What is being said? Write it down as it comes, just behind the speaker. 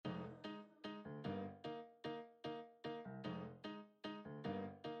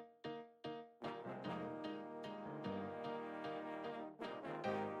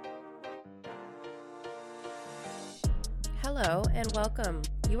Hello and welcome.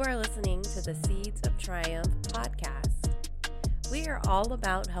 You are listening to the Seeds of Triumph podcast. We are all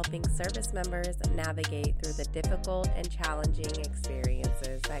about helping service members navigate through the difficult and challenging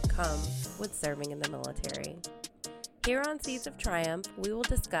experiences that come with serving in the military. Here on Seeds of Triumph, we will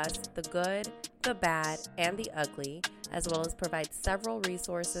discuss the good, the bad, and the ugly, as well as provide several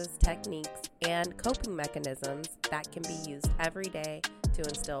resources, techniques, and coping mechanisms that can be used every day to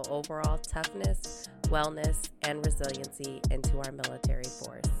instill overall toughness, wellness, and resiliency into our military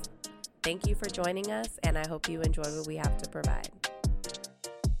force. Thank you for joining us, and I hope you enjoy what we have to provide.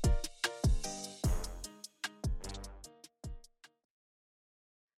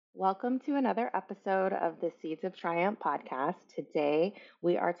 Welcome to another episode of the Seeds of Triumph podcast. Today,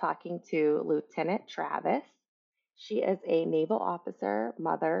 we are talking to Lieutenant Travis. She is a naval officer,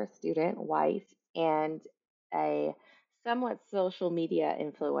 mother, student, wife, and a somewhat social media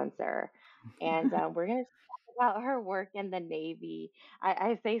influencer. And we're going to talk about her work in the Navy.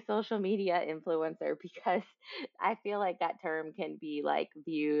 I say social media influencer because I feel like that term can be like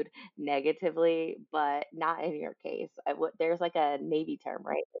viewed negatively, but not in your case. There's like a Navy term,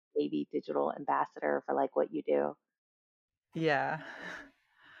 right? Navy digital ambassador for like what you do. Yeah.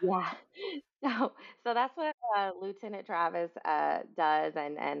 Yeah. So, so that's what Lieutenant Travis does,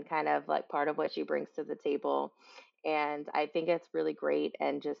 and kind of like part of what she brings to the table. And I think it's really great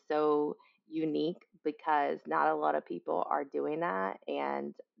and just so unique because not a lot of people are doing that.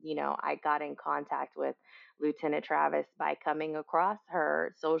 And I got in contact with Lieutenant Travis by coming across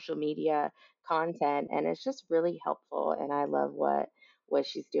her social media content, and it's just really helpful. And I love what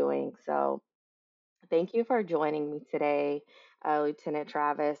she's doing. So thank you for joining me today, Lieutenant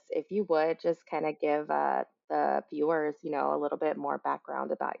Travis. If you would just kind of give the viewers, a little bit more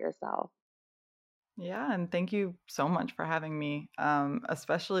background about yourself. Yeah, and thank you so much for having me.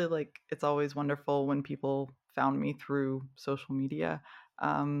 Especially like it's always wonderful when people found me through social media.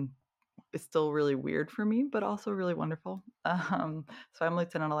 Um, it's still really weird for me, but also really wonderful. So I'm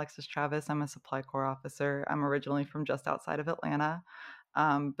Lieutenant Alexis Travis. I'm a Supply Corps officer. I'm originally from just outside of Atlanta,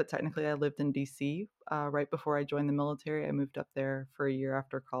 but technically I lived in DC right before I joined the military. I moved up there for a year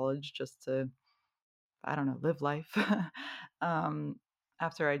after college just to, I don't know, live life. um,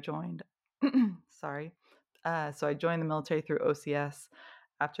 After I joined, sorry. So I joined the military through OCS.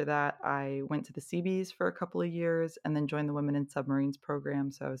 After that, I went to the Seabees for a couple of years and then joined the Women in Submarines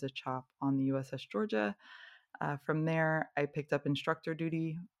program. So I was a CHOP on the USS Georgia. From there, I picked up instructor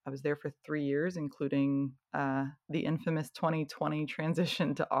duty. I was there for 3 years, including the infamous 2020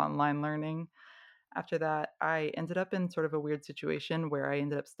 transition to online learning. After that, I ended up in sort of a weird situation where I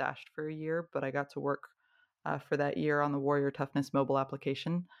ended up stashed for a year, but I got to work for that year on the Warrior Toughness mobile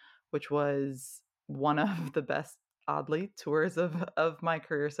application, which was one of the best, oddly, tours of my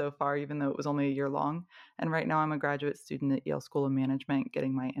career so far, even though it was only a year long. And right now I'm a graduate student at Yale School of Management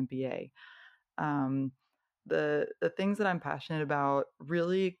getting my MBA. Um, the things that I'm passionate about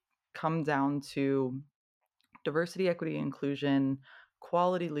really come down to diversity, equity, inclusion,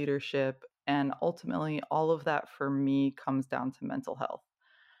 quality leadership, and ultimately all of that for me comes down to mental health.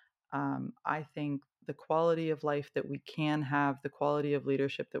 I think the quality of life that we can have, the quality of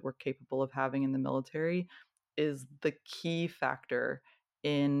leadership that we're capable of having in the military is the key factor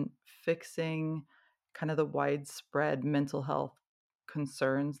in fixing kind of the widespread mental health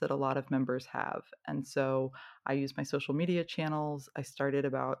concerns that a lot of members have. And so I use my social media channels. I started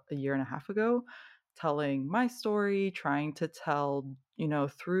about a year and a half ago telling my story, trying to tell,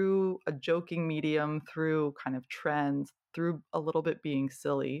 through a joking medium, through kind of trends, through a little bit being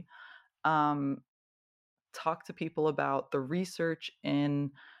silly, um, talk to people about the research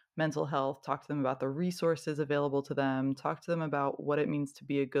in mental health, talk to them about the resources available to them, talk to them about what it means to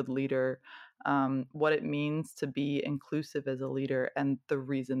be a good leader, what it means to be inclusive as a leader, and the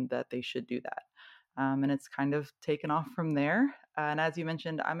reason that they should do that. And it's kind of taken off from there. And as you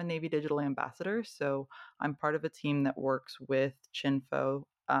mentioned, I'm a Navy Digital Ambassador. So I'm part of a team that works with Chinfo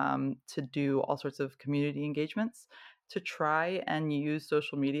to do all sorts of community engagements to try and use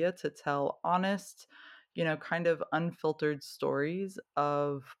social media to tell honest, kind of unfiltered stories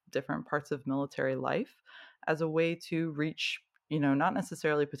of different parts of military life as a way to reach, not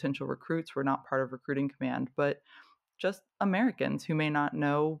necessarily potential recruits. We're not part of recruiting command, but just Americans who may not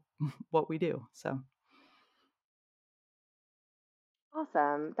know what we do. So,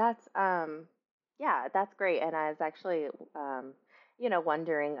 Awesome. Yeah, that's great. And I was actually,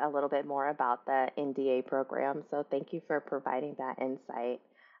 wondering a little bit more about the NDA program. So thank you for providing that insight.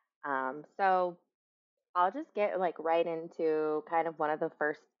 So I'll just get like right into kind of one of the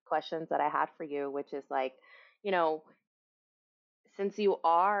first questions that I had for you, which is like, you know, since you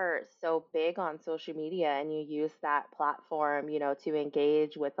are so big on social media and you use that platform, to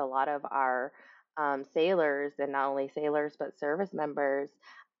engage with a lot of our sailors, and not only sailors but service members,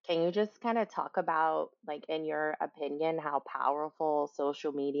 can you just kind of talk about, like, in your opinion, how powerful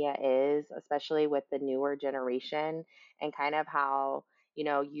social media is, especially with the newer generation, and kind of how,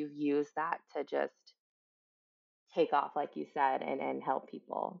 you've used that to just take off, like you said, and help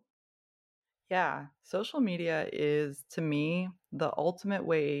people? Yeah, social media is to me the ultimate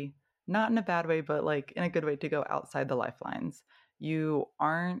way, not in a bad way, but like in a good way to go outside the lifelines. You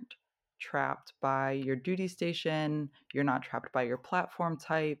aren't trapped by your duty station, you're not trapped by your platform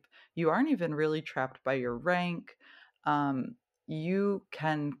type, you aren't even really trapped by your rank. Um, you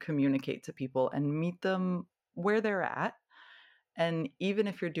can communicate to people and meet them where they're at, and even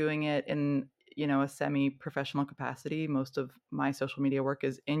if you're doing it in, a semi-professional capacity, most of my social media work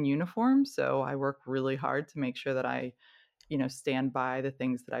is in uniform, so I work really hard to make sure that I, stand by the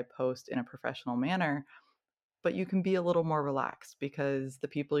things that I post in a professional manner. But you can be a little more relaxed because the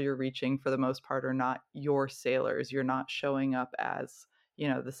people you're reaching for the most part are not your sailors. You're not showing up as,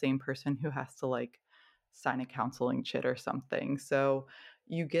 the same person who has to like sign a counseling chit or something. So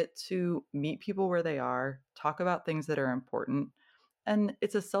you get to meet people where they are, talk about things that are important, and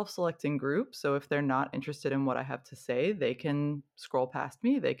it's a self selecting group. So if they're not interested in what I have to say, they can scroll past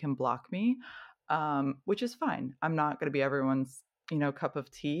me, they can block me, which is fine. I'm not going to be everyone's, cup of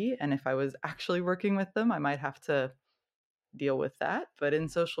tea. And if I was actually working with them, I might have to deal with that. But in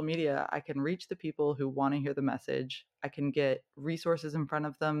social media, I can reach the people who want to hear the message. I can get resources in front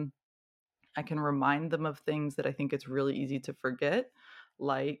of them. I can remind them of things that I think it's really easy to forget,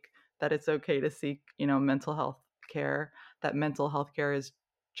 like that it's okay to seek, mental health care, that mental health care is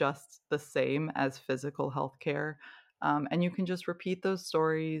just the same as physical health care. And you can just repeat those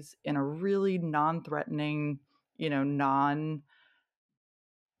stories in a really non threatening, non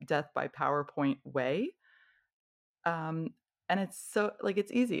death by PowerPoint way. Um, and it's so, like,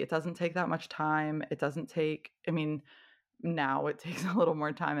 it's easy. It doesn't take that much time. It doesn't take, I mean, now it takes a little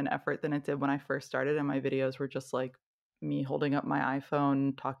more time and effort than it did when I first started, and my videos were just like me holding up my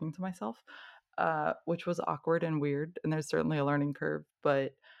iPhone talking to myself, which was awkward and weird. And there's certainly a learning curve,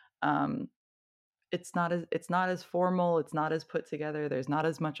 but um, it's not as formal. It's not as put together. There's not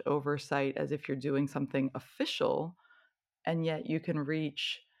as much oversight as if you're doing something official, and yet you can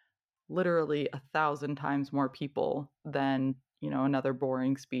reach literally 1,000 times more people than another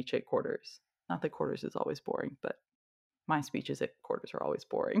boring speech at quarters. Not that quarters is always boring, but my speeches at quarters are always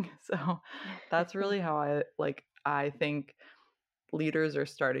boring. So that's really how I think leaders are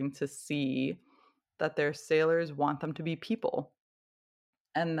starting to see that their sailors want them to be people,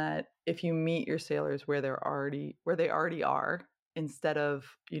 and that if you meet your sailors where they already are, instead of,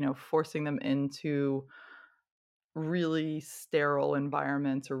 forcing them into really sterile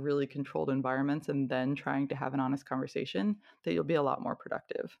environments or really controlled environments and then trying to have an honest conversation, that you'll be a lot more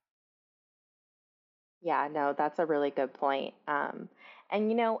productive. Yeah, no, that's a really good point. And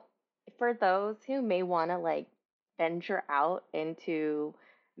for those who may want to, like, venture out into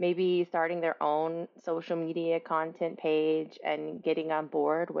maybe starting their own social media content page and getting on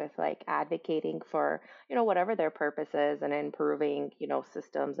board with, like, advocating for, whatever their purpose is, and improving,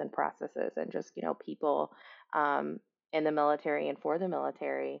 systems and processes, and just, people um, in the military and for the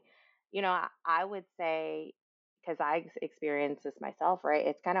military, I would say, because experienced this myself, right?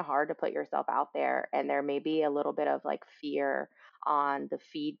 It's kind of hard to put yourself out there, and there may be a little bit of, like, fear on the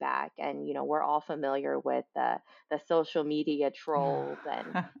feedback. And we're all familiar with the social media trolls,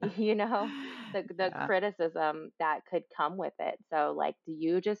 and the Yeah. criticism that could come with it. So, like, do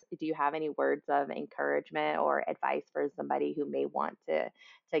you have any words of encouragement or advice for somebody who may want to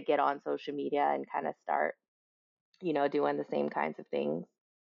get on social media and kind of start, doing the same kinds of things?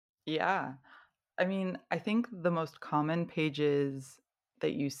 Yeah. I mean, I think the most common pages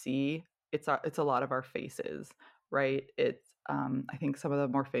that you see, it's a lot of our faces, right? It's I think some of the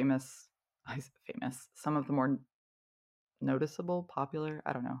more famous, some of the more noticeable, popular,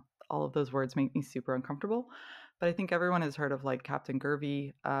 I don't know. All of those words make me super uncomfortable, but I think everyone has heard of like Captain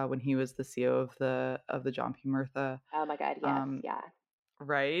Gervy, when he was the CEO of the John P. Murtha, Oh my God, yes, um, yeah.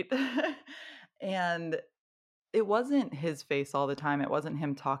 right? And it wasn't his face all the time. It wasn't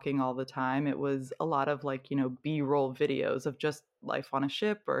him talking all the time. It was a lot of like, B-roll videos of just life on a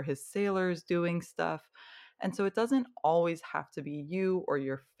ship or his sailors doing stuff. And so it doesn't always have to be you or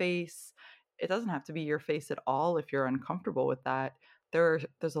your face. It doesn't have to be your face at all if you're uncomfortable with that.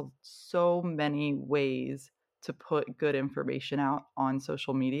 So many ways to put good information out on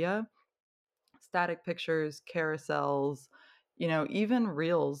social media. Static pictures, carousels, even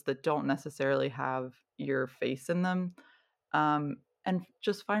reels that don't necessarily have your face in them. and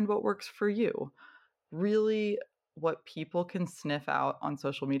just find what works for you. Really, what people can sniff out on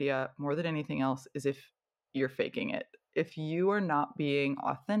social media more than anything else is if you're faking it. If you are not being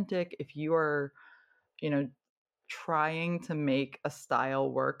authentic, if you are, you know, trying to make a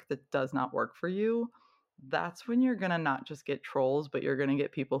style work that does not work for you, that's when you're going to not just get trolls, but you're going to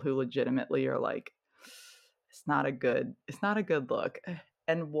get people who legitimately are like, it's not a good look.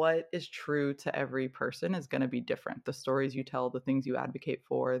 And what is true to every person is going to be different. The stories you tell, the things you advocate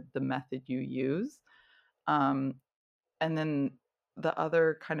for, the method you use. Um, and then the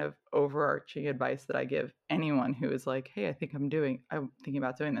other kind of overarching advice that I give anyone who is like, hey, I'm thinking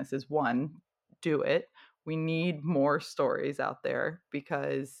about doing this is one, do it. We need more stories out there,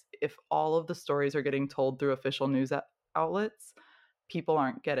 because if all of the stories are getting told through official news outlets, people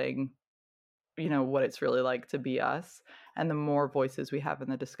aren't getting, what it's really like to be us. And the more voices we have in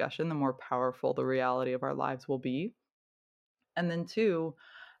the discussion, the more powerful the reality of our lives will be. And then two,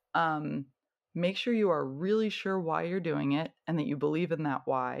 um, make sure you are really sure why you're doing it and that you believe in that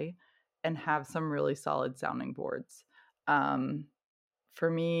why, and have some really solid sounding boards. Um, for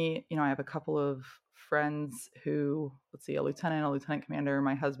me, I have a couple of friends who, let's see, a lieutenant commander.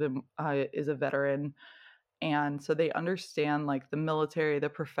 My husband is a veteran. And so they understand like the military, the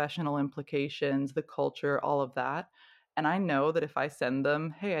professional implications, the culture, all of that. And I know that if I send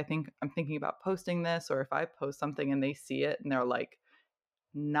them, hey, I'm thinking about posting this, or if I post something and they see it and they're like,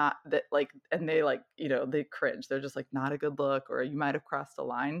 not that like, and they like, they cringe, they're just like, not a good look, or you might have crossed a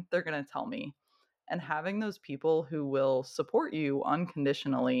line, they're going to tell me. And having those people who will support you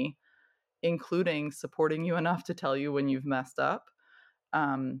unconditionally, including supporting you enough to tell you when you've messed up,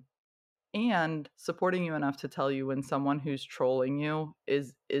 um, and supporting you enough to tell you when someone who's trolling you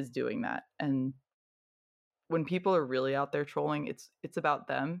is doing that. And when people are really out there trolling, it's about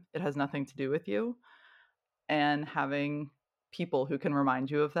them, it has nothing to do with you. And having people who can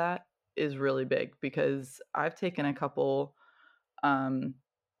remind you of that is really big, because I've taken a couple um,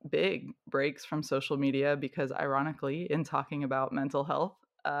 big breaks from social media because, ironically, in talking about mental health,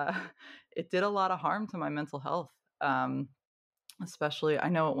 uh, it did a lot of harm to my mental health. Especially, I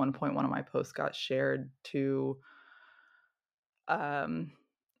know at one point one of my posts got shared to um,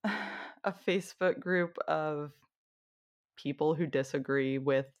 a Facebook group of people who disagree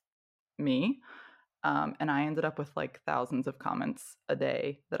with me. And I ended up with like thousands of comments a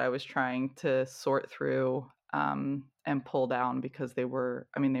day that I was trying to sort through and pull down, because they were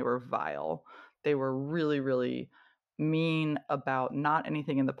vile. They were really, really mean about not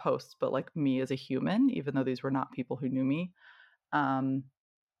anything in the post, but like me as a human, even though these were not people who knew me. Um,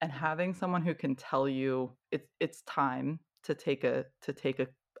 and having someone who can tell you it's time to take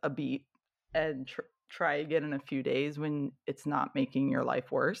a beat and try again in a few days when it's not making your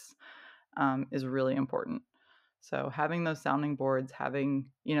life worse, is really important. So having those sounding boards, having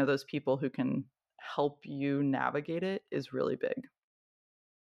those people who can help you navigate it is really big.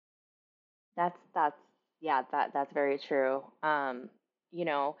 That's yeah, that's very true. You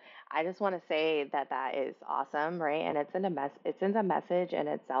know, I just want to say that that is awesome, right? And it's in the message in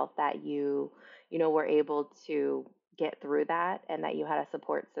itself that you were able to get through that, and that you had a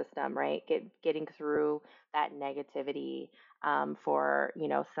support system, right? Getting through that negativity, for,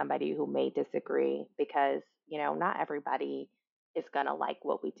 somebody who may disagree, because, not everybody is going to like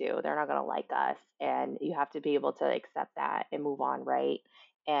what we do. They're not going to like us, and you have to be able to accept that and move on, right?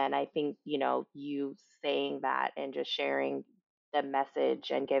 And I think, you saying that and just sharing the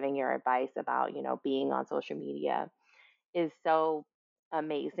message and giving your advice about, being on social media is so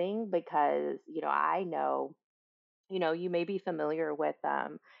amazing, because, I know, you may be familiar with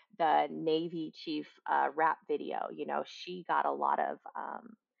the Navy chief rap video. She got a lot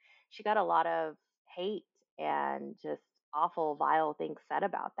of hate and just awful, vile things said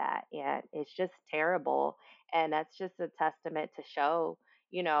about that. And it's just terrible. And that's just a testament to show,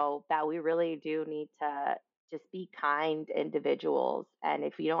 that we really do need to just be kind individuals. And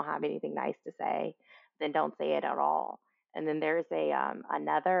if you don't have anything nice to say, then don't say it at all. And then there's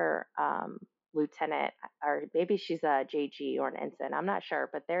another lieutenant, or maybe she's a JG or an ensign. I'm not sure,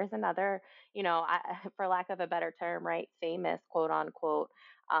 but there's another, for lack of a better term, right, famous quote unquote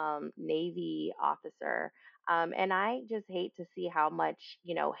Navy officer. And I just hate to see how much,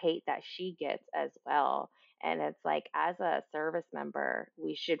 hate that she gets as well. And it's like, as a service member,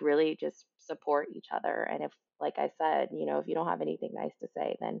 we should really just support each other. And if, like I said, if you don't have anything nice to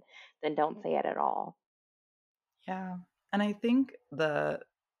say, then don't say it at all. Yeah. And I think the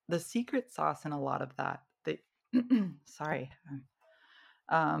secret sauce in a lot of that, sorry.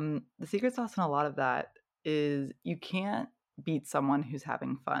 The secret sauce in a lot of that is you can't beat someone who's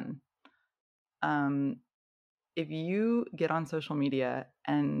having fun. Um, if you get on social media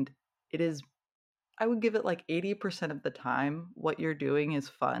and it is, I would give it like 80% of the time, what you're doing is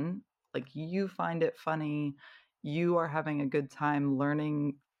fun. Like you find it funny, you are having a good time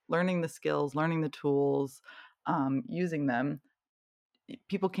learning the skills, learning the tools, using them.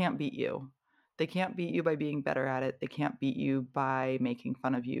 People can't beat you. They can't beat you by being better at it. They can't beat you by making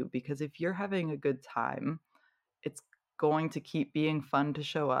fun of you, because if you're having a good time, it's going to keep being fun to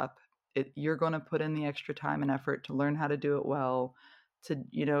show up. You're going to put in the extra time and effort to learn how to do it well,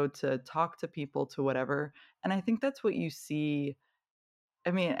 to talk to people, to whatever. And I think that's what you see.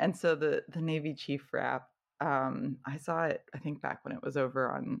 I mean, and so the Navy chief rap, I saw it, I think back when it was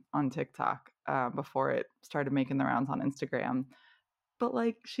over on TikTok, before it started making the rounds on Instagram. But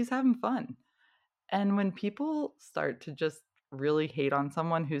like, she's having fun. And when people start to just really hate on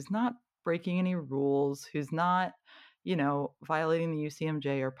someone who's not breaking any rules, who's not, violating the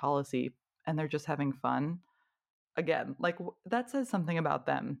UCMJ or policy, and they're just having fun, again, like that says something about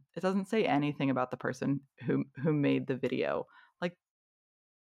them. It doesn't say anything about the person who made the video. Like,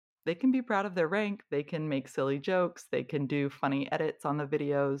 they can be proud of their rank, they can make silly jokes, they can do funny edits on the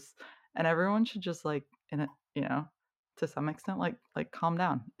videos, and everyone should just like, in a, you know, to some extent, like calm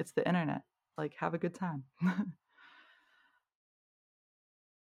down. It's the internet. Like, have a good time.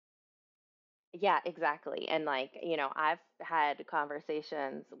 Yeah, exactly. And like, I've had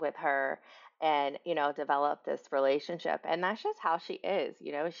conversations with her and, developed this relationship. And that's just how she is.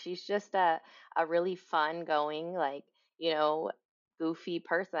 She's just a really fun going, like, you know, goofy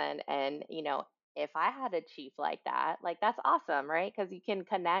person. And, if I had a chief like that, like that's awesome, right? Because you can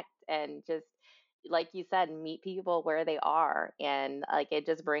connect and just, like you said, meet people where they are. And like it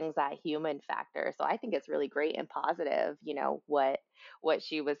just brings that human factor. So I think it's really great and positive, what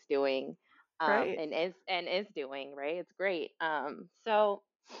she was doing Right. and is doing, right? It's great. So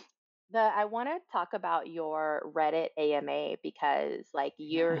I want to talk about your Reddit AMA because like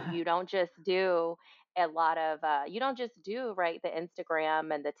you don't just do a lot of you don't just do right the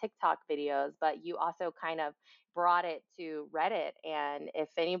Instagram and the TikTok videos, but you also kind of brought it to Reddit. And if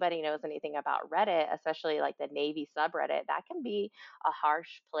anybody knows anything about Reddit, especially like the Navy subreddit, that can be a harsh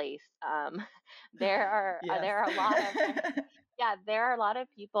place. Yes. There are a lot of yeah, there are a lot of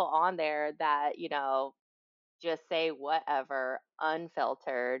people on there that, just say whatever,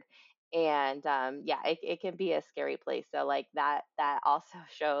 unfiltered. And yeah, it can be a scary place. So like that also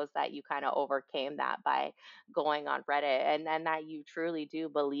shows that you kind of overcame that by going on Reddit, and then that you truly do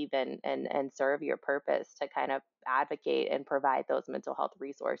believe in and serve your purpose to kind of advocate and provide those mental health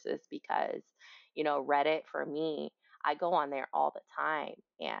resources because, Reddit for me, I go on there all the time.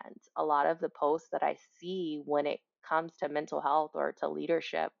 And a lot of the posts that I see when it comes to mental health or to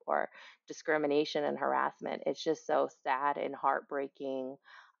leadership or discrimination and harassment, it's just so sad and heartbreaking.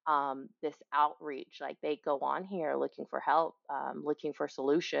 This outreach, like they go on here looking for help, looking for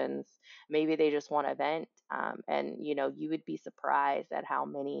solutions. Maybe they just want to vent. And, you would be surprised at how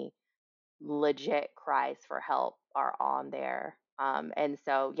many legit cries for help are on there. And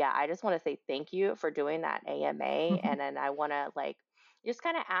so, yeah, I just want to say thank you for doing that AMA. And then I want to like just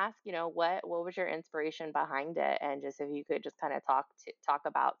kind of ask, what was your inspiration behind it? And just if you could just kind of talk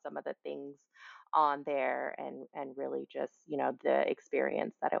about some of the things on there and really just, the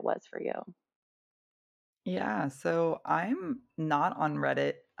experience that it was for you. Yeah, so I'm not on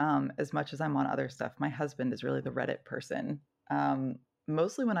Reddit, as much as I'm on other stuff. My husband is really the Reddit person.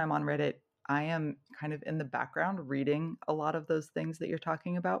 Mostly when I'm on Reddit, I am kind of in the background reading a lot of those things that you're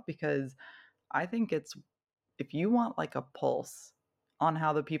talking about, because I think it's, if you want like a pulse on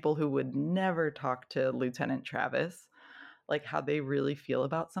how the people who would never talk to Lieutenant Travis, like how they really feel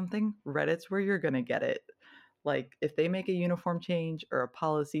about something, Reddit's where you're going to get it. Like if they make a uniform change or a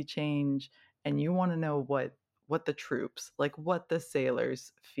policy change and you want to know what the troops, like what the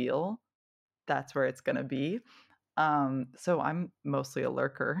sailors feel, that's where it's going to be. So I'm mostly a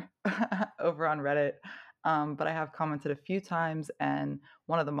lurker over on Reddit. But I have commented a few times, and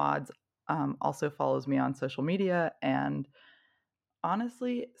one of the mods also follows me on social media. And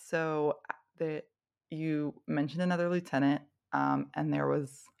honestly, so the you mentioned another lieutenant, and there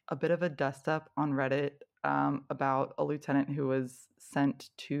was a bit of a dust up on Reddit about a lieutenant who was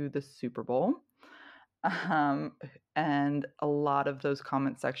sent to the Super Bowl. Um, and a lot of those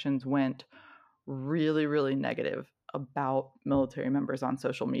comment sections went really, really negative about military members on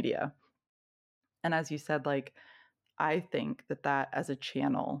social media. And as you said, like, I think that as a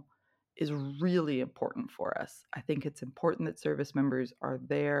channel is really important for us. I think it's important that service members are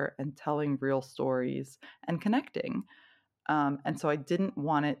there and telling real stories and connecting. And so I didn't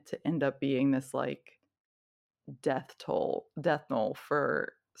want it to end up being this like death knell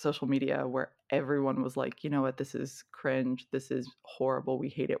for social media where everyone was like, you know what, this is cringe, this is horrible, we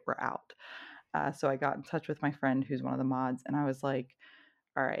hate it, we're out. So I got in touch with my friend who's one of the mods, and I was like,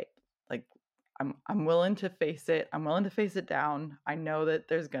 all right, like I'm willing to face it. I'm willing to face it down. I know that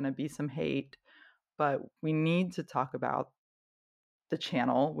there's going to be some hate, but we need to talk about the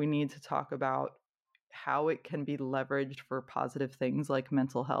channel. We need to talk about how it can be leveraged for positive things like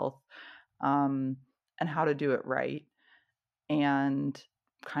mental health, um, and how to do it right, and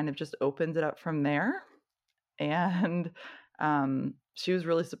kind of just opened it up from there. And she was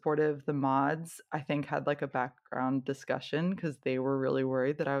really supportive. The mods, I think, had like a background discussion because they were really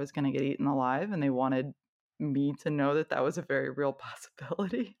worried that I was going to get eaten alive, and they wanted me to know that that was a very real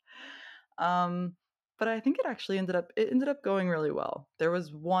possibility. um, but I think it ended up going really well. There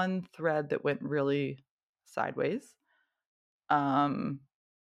was one thread that went really sideways, um,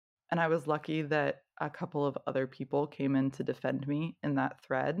 and I was lucky that a couple of other people came in to defend me in that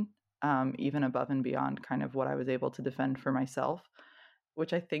thread, even above and beyond kind of what I was able to defend for myself,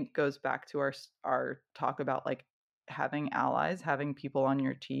 which I think goes back to our talk about like having allies, having people on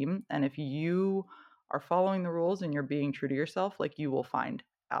your team. And if you are following the rules and you're being true to yourself, like you will find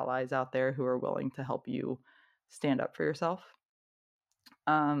allies out there who are willing to help you stand up for yourself.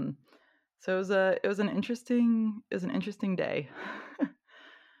 Um, so it was an interesting day.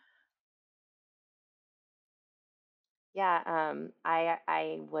 Yeah,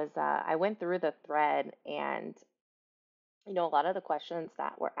 I went through the thread, and a lot of the questions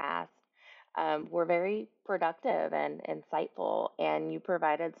that were asked were very productive and insightful, and you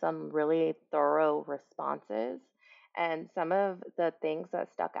provided some really thorough responses. And some of the things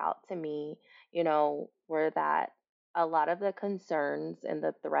that stuck out to me, were that a lot of the concerns in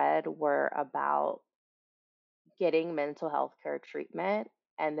the thread were about getting mental health care treatment,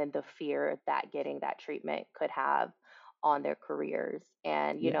 and then the fear that getting that treatment could have on their careers.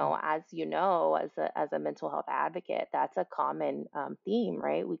 And Yeah. as you know, as a mental health advocate, that's a common theme,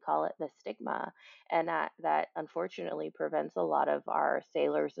 right? We call it the stigma, and that unfortunately prevents a lot of our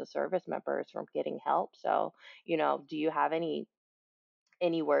sailors and service members from getting help. So, do you have any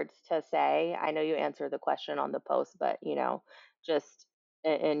words to say? I know you answered the question on the post, but just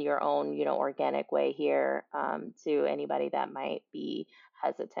in your own organic way here, to anybody that might be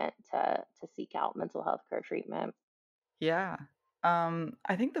hesitant to seek out mental health care treatment. Yeah.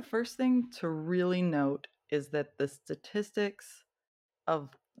 I think the first thing to really note is that the statistics of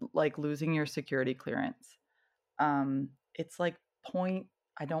like losing your security clearance, it's like point,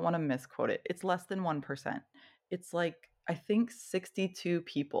 I don't want to misquote it. It's less than 1%. It's like I think 62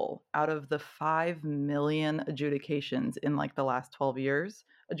 people out of the 5 million adjudications in like the last 12 years,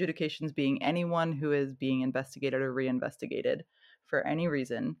 adjudications being anyone who is being investigated or reinvestigated for any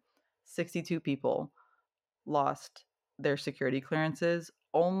reason, 62 people lost their security clearances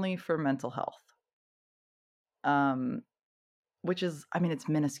only for mental health. Um, which is, I mean, it's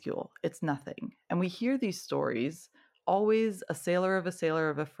minuscule. It's nothing. And we hear these stories, always a sailor of a sailor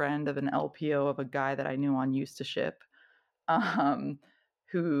of a friend of an LPO of a guy that I knew on used to ship, um,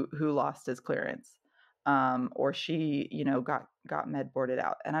 who lost his clearance. Or she, got med boarded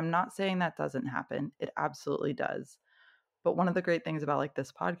out. And I'm not saying that doesn't happen. It absolutely does. But one of the great things about like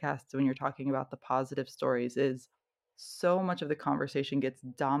this podcast, when you're talking about the positive stories, is so much of the conversation gets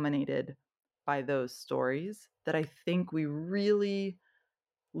dominated by those stories that I think we really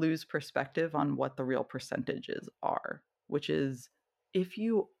lose perspective on what the real percentages are, which is if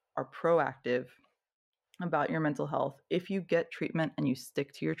you are proactive about your mental health, if you get treatment and you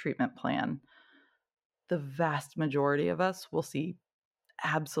stick to your treatment plan, the vast majority of us will see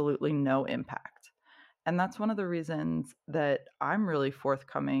absolutely no impact. And that's one of the reasons that I'm really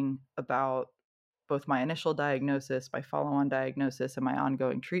forthcoming about both my initial diagnosis, my follow-on diagnosis, and my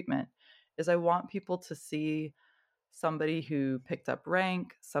ongoing treatment is I want people to see somebody who picked up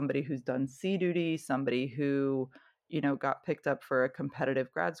rank, somebody who's done sea duty, somebody who, got picked up for a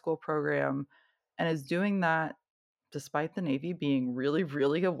competitive grad school program and is doing that despite the Navy being really,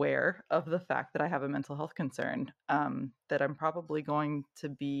 really aware of the fact that I have a mental health concern, that I'm probably going to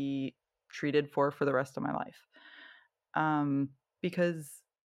be treated for the rest of my life. Because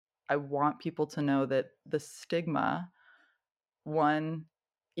I want people to know that the stigma, one,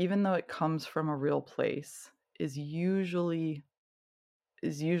 even though it comes from a real place, is usually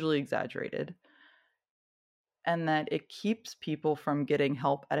exaggerated, and that it keeps people from getting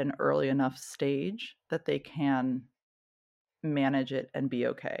help at an early enough stage that they can manage it and be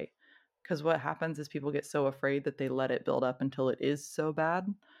okay. Because what happens is people get so afraid that they let it build up until it is so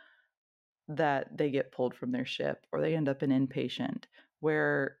bad that they get pulled from their ship or they end up an inpatient,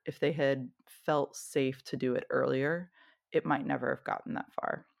 where if they had felt safe to do it earlier, it might never have gotten that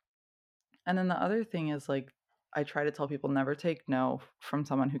far. And then the other thing is like, I try to tell people never take no from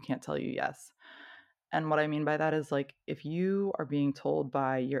someone who can't tell you yes. And what I mean by that is like, if you are being told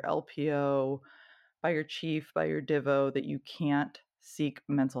by your LPO, by your chief, by your divo that you can't seek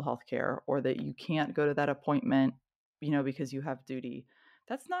mental health care or that you can't go to that appointment, because you have duty,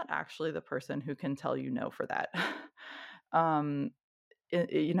 that's not actually the person who can tell you no for that. um,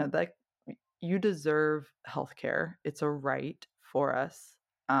 that you deserve health care. It's a right for us.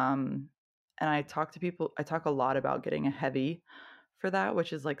 Um, and I talk a lot about getting a heavy for that,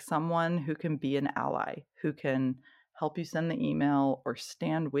 which is like someone who can be an ally, who can help you send the email or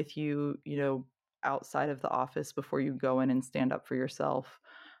stand with you, outside of the office before you go in and stand up for yourself,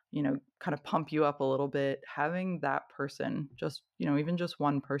 kind of pump you up a little bit. Having that person, just, even just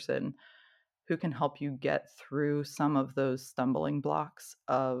one person who can help you get through some of those stumbling blocks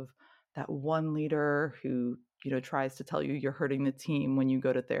of that one leader who, tries to tell you you're hurting the team when you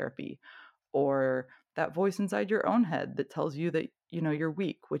go to therapy, or that voice inside your own head that tells you that, you're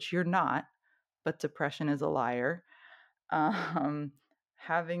weak, which you're not, but depression is a liar. Um,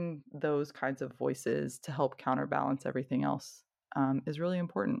 Having those kinds of voices to help counterbalance everything else is really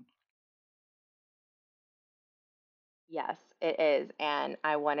important. Yes, it is. And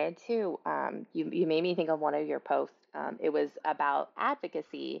I wanted to, you made me think of one of your posts. It was about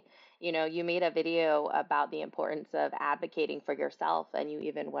advocacy. You made a video about the importance of advocating for yourself, and you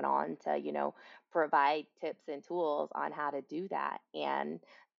even went on to, provide tips and tools on how to do that. And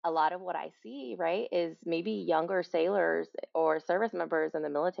a lot of what I see, right, is maybe younger sailors or service members in the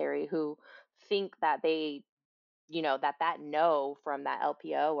military who think that that no from that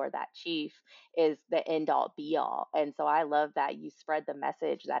LPO or that chief is the end all be all. And so I love that you spread the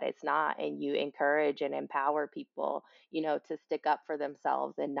message that it's not, and you encourage and empower people, to stick up for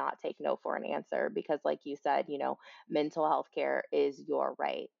themselves and not take no for an answer. Because, like you said, mental health care is your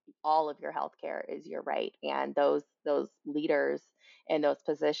right. All of your health care is your right. And those leaders in those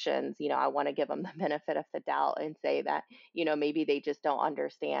positions, I want to give them the benefit of the doubt and say that, maybe they just don't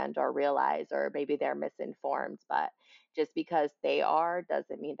understand or realize, or maybe they're misinformed. But just because they are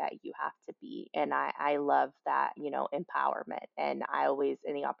doesn't mean that you have to be. And I love that, empowerment. And I always,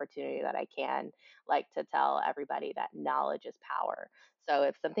 any opportunity that I can, like to tell everybody that knowledge is power. So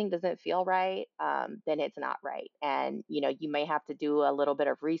if something doesn't feel right, then it's not right. And, you may have to do a little bit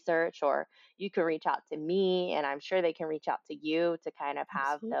of research, or you can reach out to me, and I'm sure they can reach out to you to kind of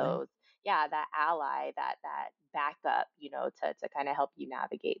have Absolutely. those, yeah, that ally, that backup, to kind of help you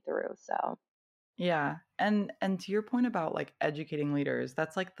navigate through. So Yeah. And to your point about like educating leaders,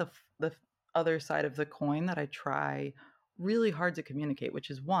 that's like the other side of the coin that I try really hard to communicate,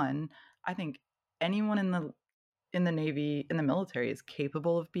 which is one, I think anyone in the Navy, in the military is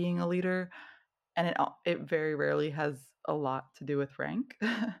capable of being a leader, and it very rarely has a lot to do with rank.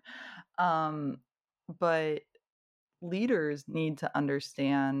 um but leaders need to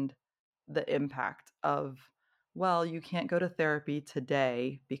understand the impact of, well, you can't go to therapy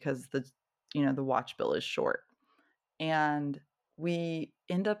today because the watch bill is short. And we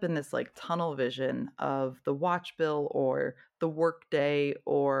end up in this like tunnel vision of the watch bill or the work day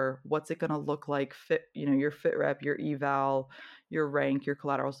or what's it going to look like, fit, your fit rep, your eval, your rank, your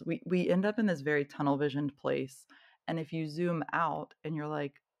collaterals. We end up in this very tunnel visioned place. And if you zoom out and you're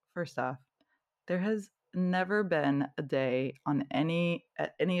like, first off, there has never been a day on any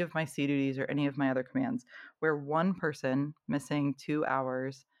of my sea duties or any of my other commands where one person missing 2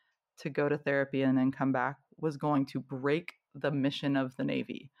 hours to go to therapy and then come back was going to break the mission of the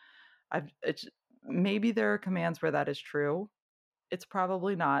Navy. It's maybe there are commands where that is true. It's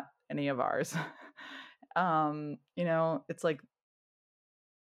probably not any of ours. It's like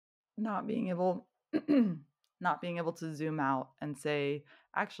not being able not being able to zoom out and say,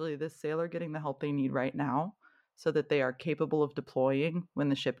 actually, this sailor getting the help they need right now so that they are capable of deploying when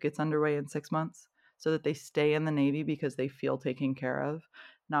the ship gets underway in 6 months, so that they stay in the Navy because they feel taken care of.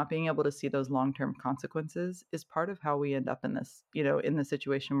 Not being able to see those long-term consequences is part of how we end up in this, in the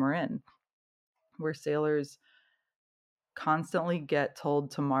situation we're in, where sailors constantly get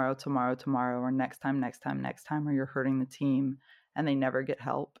told tomorrow, tomorrow, tomorrow, or next time, next time, next time, or you're hurting the team, and they never get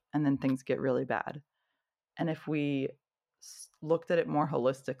help, and then things get really bad. And if we looked at it more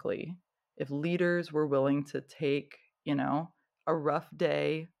holistically, if leaders were willing to take, a rough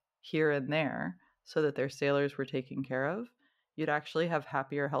day here and there so that their sailors were taken care of, you'd actually have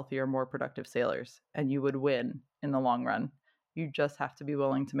happier, healthier, more productive sailors, and you would win in the long run. You just have to be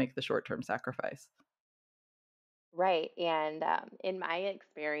willing to make the short term sacrifice. Right. And in my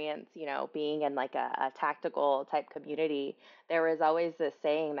experience, being in like a tactical type community, there was always this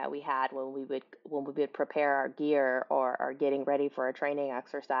saying that we had when we would prepare our gear or getting ready for a training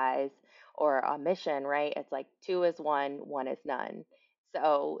exercise or a mission, right? It's like two is one is none.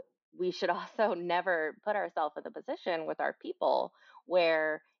 So we should also never put ourselves in the position with our people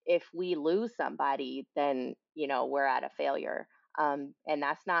where if we lose somebody, then we're at a failure. And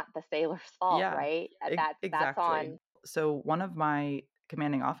that's not the sailor's fault, Yeah, right? That's exactly. on. So one of my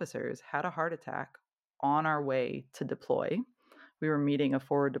commanding officers had a heart attack on our way to deploy. We were meeting a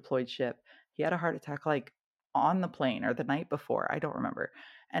forward deployed ship. He had a heart attack like on the plane or the night before, I don't remember.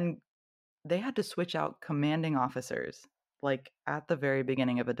 And they had to switch out commanding officers like at the very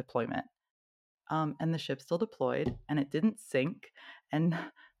beginning of a deployment. And the ship still deployed and it didn't sink. And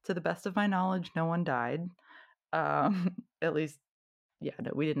to the best of my knowledge, no one died. At least, yeah,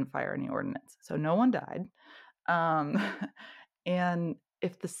 no, we didn't fire any ordnance. So no one died. Um, and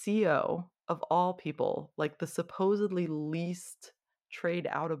if the CO of all people, like the supposedly least trade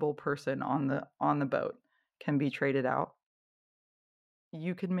outable person on the boat, can be traded out,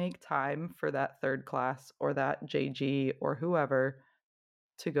 you can make time for that third class or that JG or whoever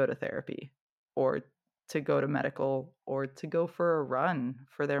to go to therapy or to go to medical or to go for a run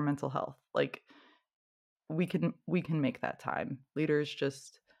for their mental health. Like we can make that time. Leaders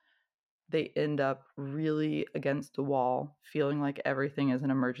just they end up really against the wall, feeling like everything is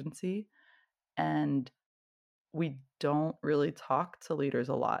an emergency. And we don't really talk to leaders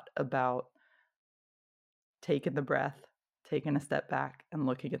a lot about taking the breath, taking a step back, and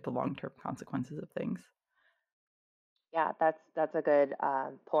looking at the long term consequences of things. Yeah, that's a good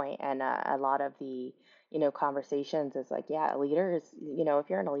point. And a lot of the conversations is like, yeah, leaders. If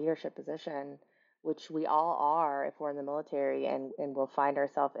you're in a leadership position, which we all are, if we're in the military, and we'll find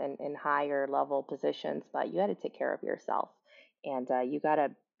ourselves in higher level positions, but you got to take care of yourself, and you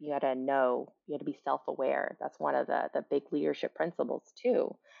gotta know, you got to be self aware. That's one of the big leadership principles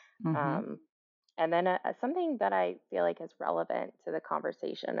too. Mm-hmm. Um, And then something that I feel like is relevant to the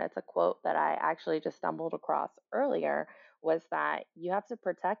conversation, it's a quote that I actually just stumbled across earlier, was that you have to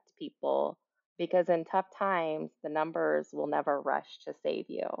protect people because in tough times, the numbers will never rush to save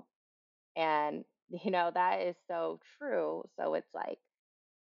you. And, that is so true. So it's like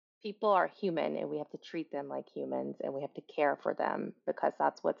people are human and we have to treat them like humans and we have to care for them because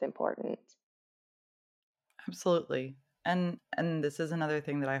that's what's important. Absolutely. And this is another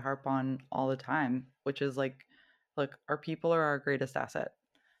thing that I harp on all the time, which is like, look, our people are our greatest asset.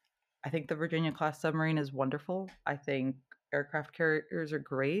 I think the Virginia class submarine is wonderful. I think aircraft carriers are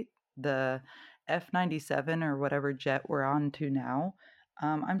great. The F-97 or whatever jet we're on to now,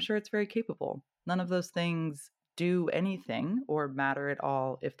 I'm sure it's very capable. None of those things do anything or matter at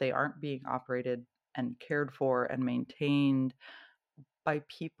all if they aren't being operated and cared for and maintained by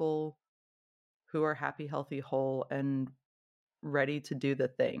people who are happy, healthy, whole, and ready to do the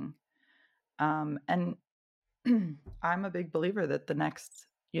thing. And I'm a big believer that the next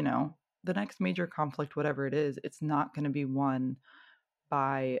major conflict, whatever it is, it's not going to be won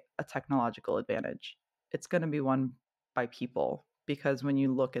by a technological advantage. It's going to be won by people because when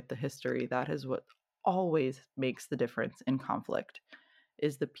you look at the history, that is what always makes the difference in conflict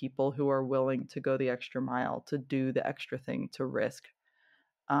is the people who are willing to go the extra mile, to do the extra thing, to risk.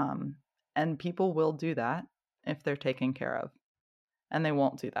 Um, and people will do that if they're taken care of. And they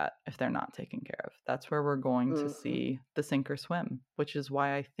won't do that if they're not taken care of. That's where we're going to Hmm. see the sink or swim, which is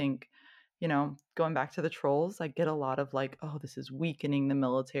why I think, going back to the trolls, I get a lot of like, oh, this is weakening the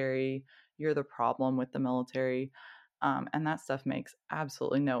military. You're the problem with the military. And that stuff makes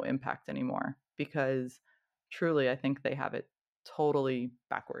absolutely no impact anymore because truly, I think they have it totally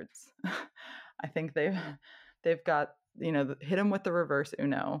backwards. I think they've got hit them with the reverse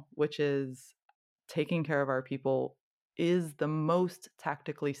Uno, which is taking care of our people is the most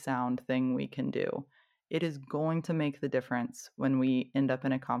tactically sound thing we can do. It is going to make the difference when we end up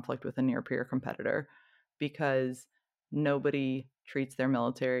in a conflict with a near peer competitor because nobody treats their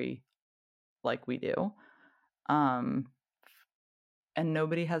military like we do. Um, and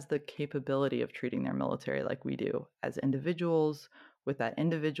nobody has the capability of treating their military like we do as individuals with that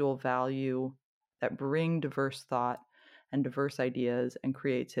individual value that bring diverse thought and diverse ideas and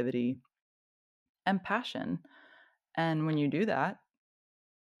creativity and passion. And when you do that,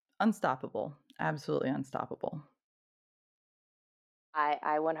 unstoppable. Absolutely unstoppable.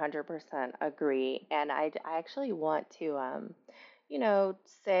 I 100% agree. And I actually want to,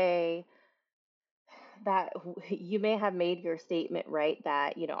 say that you may have made your statement right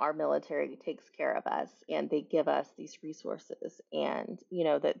that, our military takes care of us and they give us these resources, and,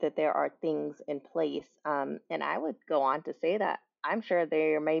 that there are things in place. And I would go on to say that I'm sure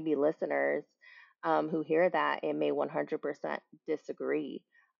there may be listeners who hear that and may 100% disagree.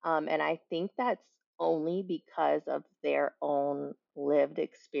 And I think that's only because of their own lived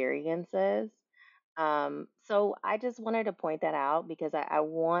experiences. So I just wanted to point that out because I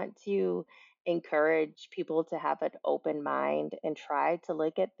want to encourage people to have an open mind and try to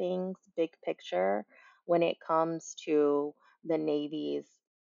look at things big picture when it comes to the Navy's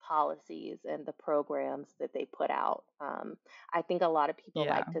policies and the programs that they put out. I think a lot of people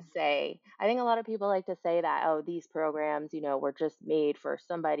Yeah. I think a lot of people like to say that, oh, these programs, were just made for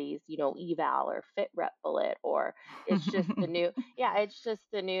somebody's, eval or fit rep bullet, or it's just the new, yeah, it's just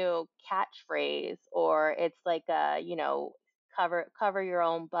the new catchphrase, or it's like a, cover your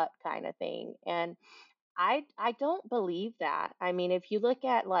own butt kind of thing. And I don't believe that. I mean, if you look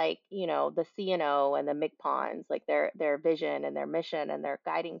at, like, the CNO and the MCPONs, like their vision and their mission and their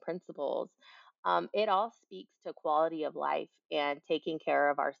guiding principles, it all speaks to quality of life and taking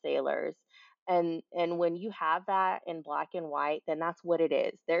care of our sailors. And when you have that in black and white, then that's what it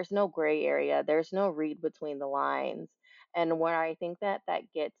is. There's no gray area. There's no read between the lines. And where I think that that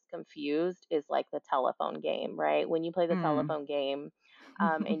gets confused is like the telephone game, right? When you play the Hmm. telephone game,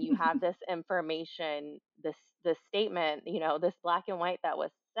 and you have this information, this statement, this black and white that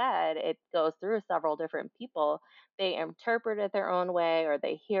was said, it goes through several different people. They interpret it their own way, or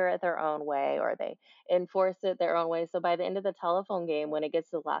they hear it their own way, or they enforce it their own way. So by the end of the telephone game, when it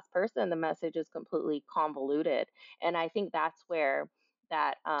gets to the last person, the message is completely convoluted. And I think that's where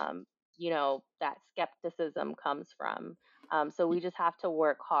that that skepticism comes from. So we just have to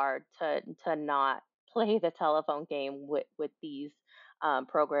work hard to not play the telephone game with these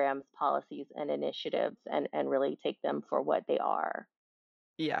programs, policies, and initiatives, and really take them for what they are.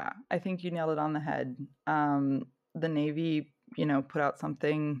 Yeah, I think you nailed it on the head. The Navy, put out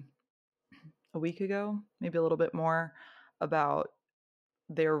something a week ago, maybe a little bit more, about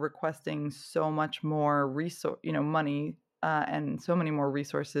they're requesting so much more money, and so many more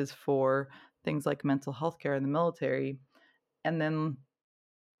resources for things like mental health care in the military. And then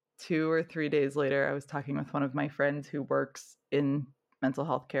 2 or 3 days later, I was talking with one of my friends who works in mental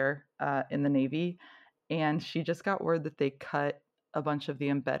health care in the Navy, and she just got word that they cut a bunch of the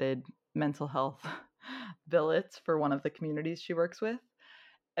embedded mental health billets for one of the communities she works with.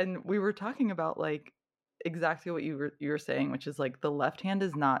 And we were talking about, like, exactly what you were saying, which is like the left hand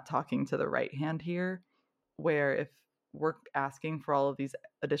is not talking to the right hand here, where if we're asking for all of these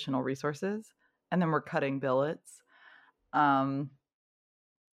additional resources and then we're cutting billets, um,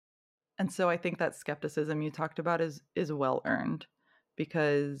 and so I think that skepticism you talked about is well earned,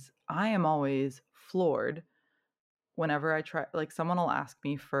 because I am always floored whenever I try, like, someone will ask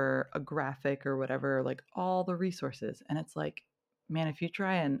me for a graphic or whatever, like all the resources, and it's like, man, if you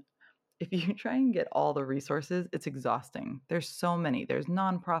try and get all the resources, it's exhausting. There's so many. There's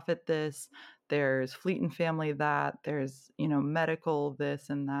nonprofit this, there's Fleet and Family that, there's, medical this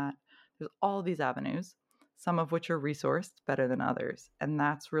and that. There's all these avenues, some of which are resourced better than others. And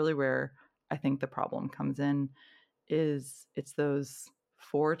that's really where I think the problem comes in, is it's those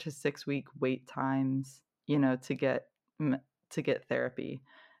 4 to 6 week wait times, to get therapy.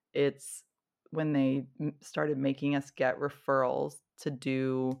 It's when they started making us get referrals to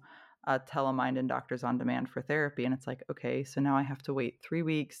do Telemind and Doctors on Demand for therapy, and it's like, okay, so now I have to wait 3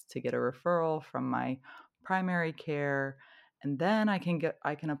 weeks to get a referral from my primary care, and then I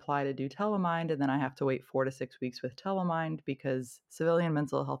can apply to do Telemind, and then I have to wait 4 to 6 weeks with Telemind because civilian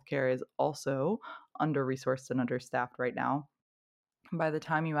mental health care is also under resourced and understaffed right now. By the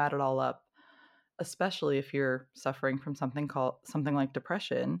time you add it all up, especially if you're suffering from something like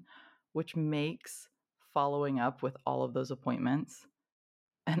depression, which makes following up with all of those appointments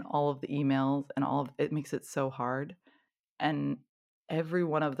and all of the emails and all of it makes it so hard. And every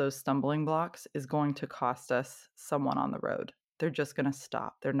one of those stumbling blocks is going to cost us someone on the road. They're just going to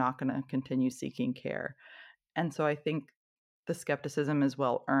stop. They're not going to continue seeking care. And so I think the skepticism is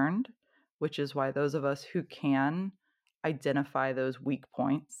well earned, which is why those of us who can identify those weak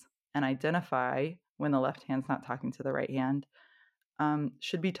points and identify when the left hand's not talking to the right hand,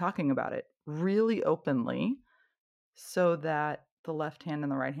 should be talking about it really openly, so that the left hand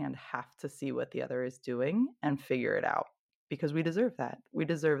and the right hand have to see what the other is doing and figure it out, because we deserve that. We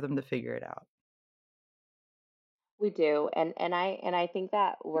deserve them to figure it out. We do, and I think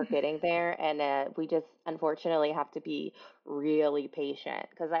that we're getting there, and we just unfortunately have to be really patient.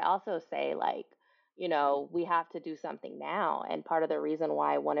 Because I also say, like, we have to do something now. And part of the reason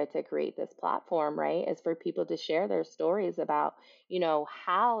why I wanted to create this platform, right, is for people to share their stories about,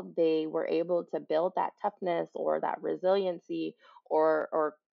 how they were able to build that toughness or that resiliency,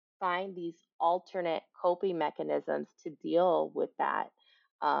 or find these alternate coping mechanisms to deal with that,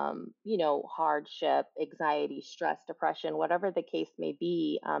 hardship, anxiety, stress, depression, whatever the case may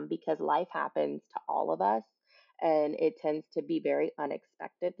be, because life happens to all of us, and it tends to be very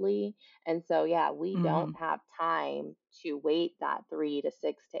unexpectedly. And so, yeah, we don't Mhm. have time to wait that 3 to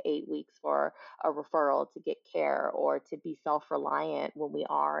 6 to 8 weeks for a referral to get care, or to be self reliant when we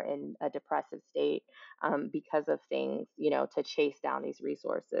are in a depressive state, because of things, to chase down these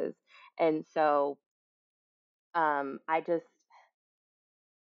resources. And so, I just,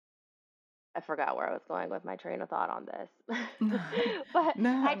 I forgot where I was going with my train of thought on this. But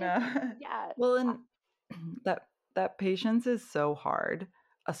No, I just, no. yeah, Well, and that patience is so hard,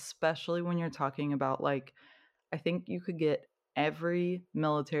 especially when you're talking about, like, I think you could get every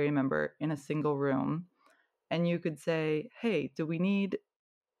military member in a single room and you could say, "Hey, do we need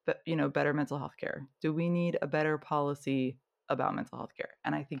better mental health care? Do we need a better policy about mental health care?"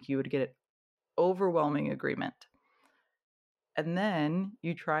 And I think you would get overwhelming agreement. And then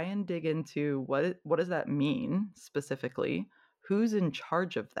you try and dig into what does that mean specifically? Who's in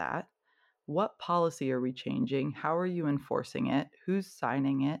charge of that? What policy are we changing? How are you enforcing it? Who's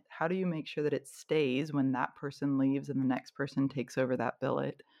signing it? How do you make sure that it stays when that person leaves and the next person takes over that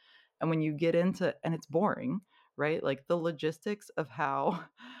billet? And when you get into, and it's boring, right? Like the logistics of how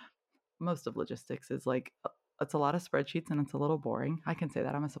most of logistics is like, it's a lot of spreadsheets and it's a little boring. I can say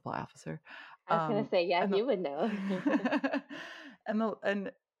that I'm a supply officer. I was going to say, yeah, And the you would know.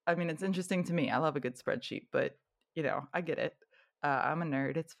 and I mean, it's interesting to me. I love a good spreadsheet, but I get it. I'm a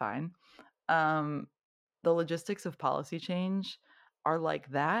nerd. It's fine. Um, the logistics of policy change are like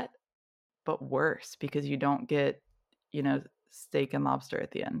that, but worse because you don't get, steak and lobster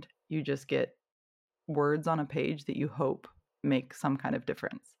at the end. You just get words on a page that you hope make some kind of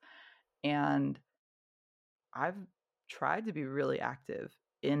difference. And I've tried to be really active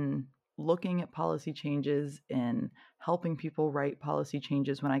in looking at policy changes and helping people write policy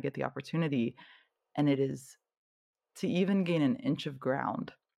changes when I get the opportunity. And it is to even gain an inch of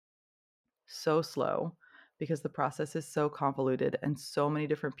ground so slow because the process is so convoluted and so many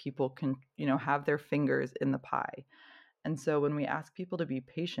different people can, have their fingers in the pie. And so when we ask people to be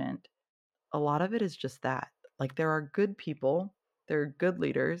patient, a lot of it is just that. Like there are good people, there are good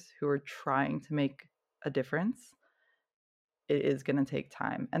leaders who are trying to make a difference. It is going to take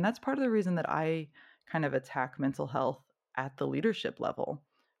time. And that's part of the reason that I kind of attack mental health at the leadership level,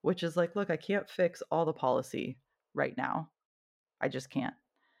 which is like, look, I can't fix all the policy right now. I just can't.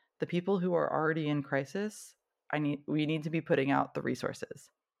 The people who are already in crisis, we need to be putting out the resources.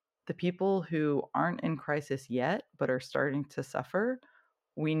 The people who aren't in crisis yet but are starting to suffer,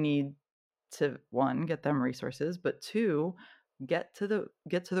 we need to, one, get them resources, but two, get to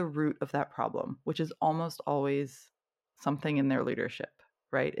the root of that problem, which is almost always something in their leadership,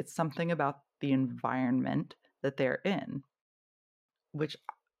 right? It's something about the environment that they're in, which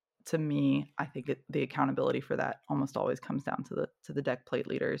to me, I think the accountability for that almost always comes down to the deck plate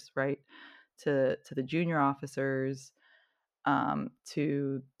leaders, right? To the junior officers,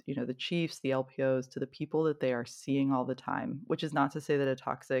 to the chiefs, the LPOs, to the people that they are seeing all the time. Which is not to say that a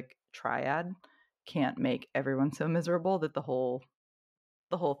toxic triad can't make everyone so miserable that the whole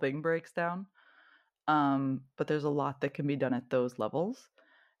thing breaks down. But there's a lot that can be done at those levels,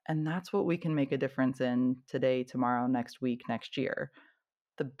 and that's what we can make a difference in today, tomorrow, next week, next year.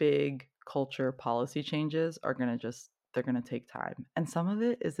 The big culture policy changes are going to they're going to take time. And some of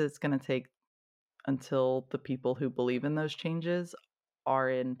it is it's going to take until the people who believe in those changes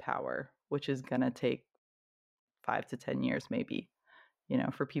are in power, which is going to take 5 to 10 years, maybe,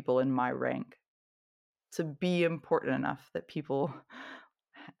 for people in my rank to be important enough that people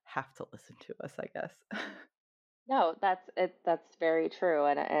have to listen to us, I guess. No, that's it. That's very true,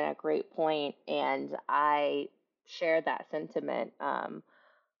 and a great point. And I share that sentiment.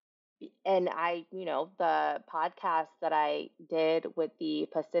 And the podcast that I did with the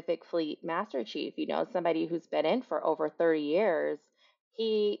Pacific Fleet Master Chief, somebody who's been in for over 30 years,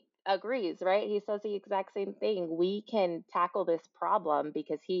 he agrees, right? He says the exact same thing. We can tackle this problem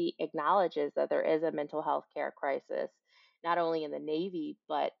because he acknowledges that there is a mental health care crisis, not only in the Navy,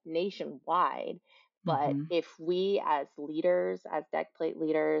 but nationwide. But Hmm. if we as leaders, as deck plate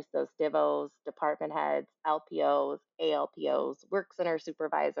leaders, those divos, department heads, LPOs, ALPOs, work center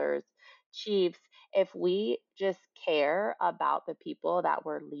supervisors, chiefs, if we just care about the people that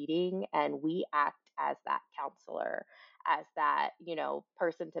we're leading and we act as that counselor, as that,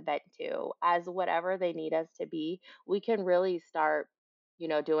 person to vent to, as whatever they need us to be. We can really start,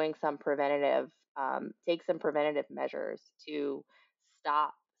 doing some take some preventative measures to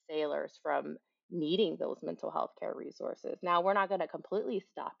stop sailors from needing those mental health care resources. Now, we're not going to completely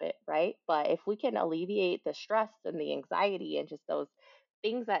stop it, right? But if we can alleviate the stress and the anxiety and just those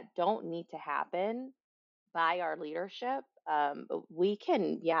things that don't need to happen by our leadership, we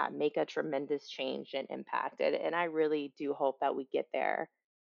can, yeah, make a tremendous change and impact. And I really do hope that we get there.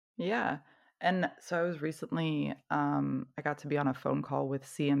 Yeah. And so I was recently, I got to be on a phone call with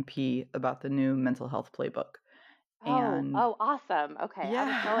CMP about the new mental health playbook. Oh, And oh, awesome. Okay. I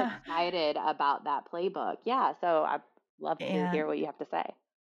was so yeah, excited about that playbook. Yeah. So I'd love to hear and what you have to say.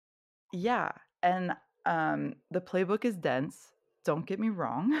 yeah, and the playbook is dense. Don't get me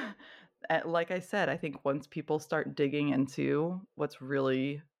wrong. Like I said, I think once people start digging into what's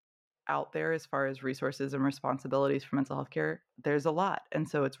really out there as far as resources and responsibilities for mental health care, there's a lot. And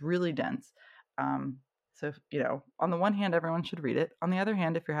so it's really dense. Um, so, on the one hand, everyone should read it. On the other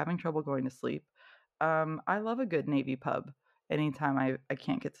hand, if you're having trouble going to sleep, I love a good Navy pub anytime I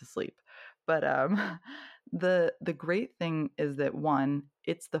can't get to sleep. But the great thing is that one,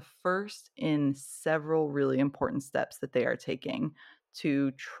 it's the first in several really important steps that they are taking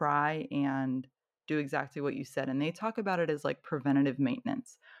to try and do exactly what you said. And they talk about it as like preventative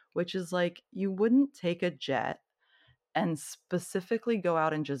maintenance, which is like you wouldn't take a jet and specifically go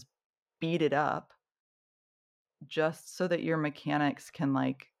out and just beat it up just so that your mechanics can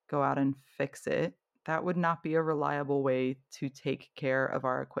like go out and fix it. That would not be a reliable way to take care of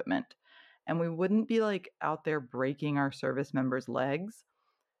our equipment. And we wouldn't be like out there breaking our service members' legs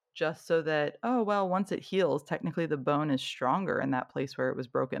just so that, oh, well, once it heals, technically the bone is stronger in that place where it was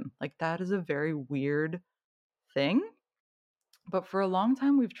broken. Like that is a very weird thing. But for a long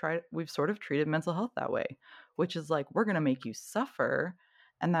time, we've sort of treated mental health that way, which is like, we're going to make you suffer.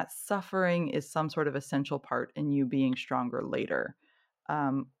 And that suffering is some sort of essential part in you being stronger later,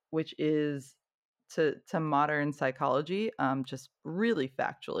 which is to modern psychology, just really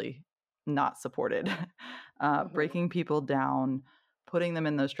factually not supported. Hmm. Breaking people down, putting them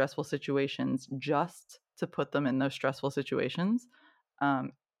in those stressful situations just to put them in those stressful situations,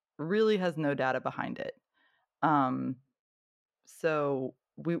 um, really has no data behind it. Um, so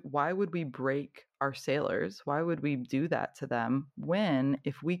why would we break our sailors? Why would we do that to them when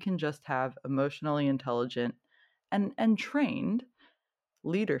if we can just have emotionally intelligent and trained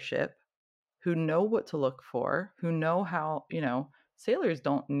leadership who know what to look for, who know how, sailors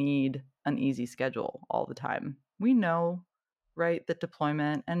don't need an easy schedule all the time. We know, right, that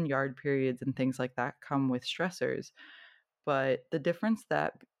deployment and yard periods and things like that come with stressors, but the difference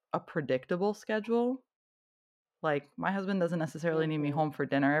that a predictable schedule, like, my husband doesn't necessarily need me Hmm. home for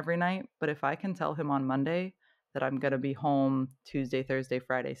dinner every night, but if I can tell him on Monday that I'm going to be home Tuesday, Thursday,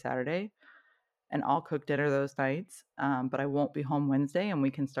 Friday, Saturday, and I'll cook dinner those nights, but I won't be home Wednesday, and we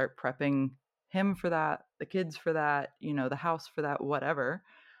can start prepping him for that, the kids for that, the house for that, whatever.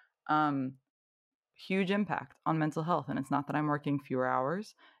 Um, Huge impact on mental health. And it's not that I'm working fewer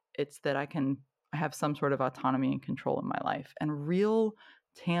hours, it's that I have some sort of autonomy and control in my life and real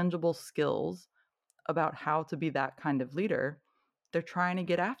tangible skills about how to be that kind of leader. They're trying to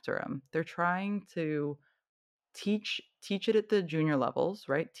get after them. They're trying to teach it at the junior levels,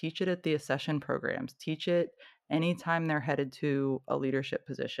 right? Teach it at the accession programs. Teach it anytime they're headed to a leadership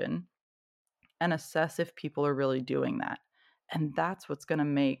position and assess if people are really doing that. And that's what's going to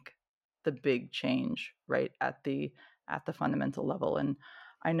make the big change, right? At the fundamental level. And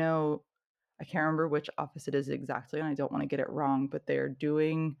I know I can't remember which office it is exactly, and I don't want to get it wrong, but they're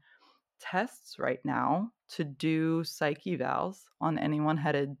doing tests right now to do psych evals on anyone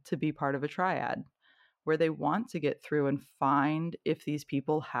headed to be part of a triad, where they want to get through and find if these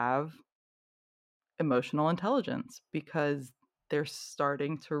people have emotional intelligence because they're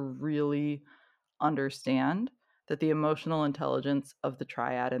starting to really understand that the emotional intelligence of the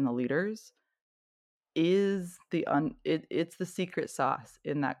triad and the leaders is it's the secret sauce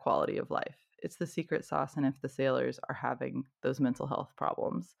in that quality of life. It's the secret sauce, and if the sailors are having those mental health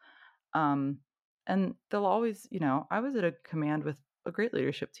problems, um, and they'll always, I was at a command with a great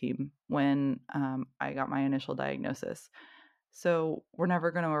leadership team when I got my initial diagnosis. So we're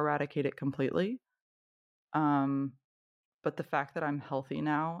never going to eradicate it completely. Um, but the fact that I'm healthy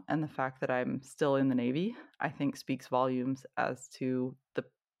now and the fact that I'm still in the Navy, I think speaks volumes as to the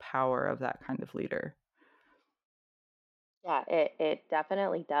power of that kind of leader. Yeah, it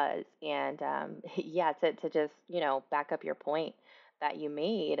definitely does. And yeah, to just, back up your point, that you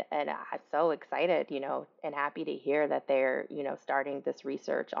made. And I'm so excited, and happy to hear that they're, starting this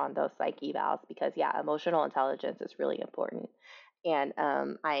research on those psych evals because, yeah, emotional intelligence is really important. And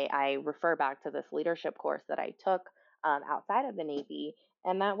I refer back to this leadership course that I took outside of the Navy.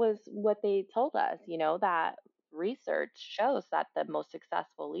 And that was what they told us, that research shows that the most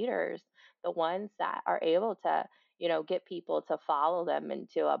successful leaders, the ones that are able to, get people to follow them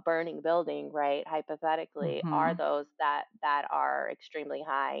into a burning building, right? Hypothetically, are Mhm. those that are extremely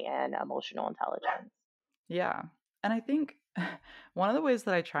high in emotional intelligence. Yeah. And I think one of the ways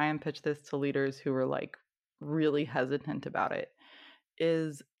that I try and pitch this to leaders who are like really hesitant about it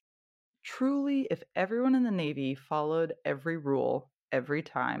is truly if everyone in the Navy followed every rule every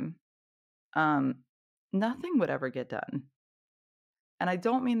time, um, nothing would ever get done. And I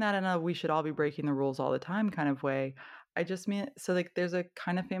don't mean that in a we should all be breaking the rules all the time kind of way. I just mean so like there's a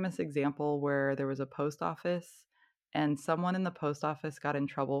kind of famous example where there was a post office and someone in the post office got in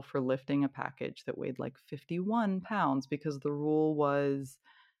trouble for lifting a package that weighed like 51 pounds because the rule was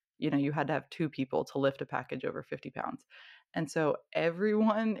you had to have two people to lift a package over 50 pounds. And so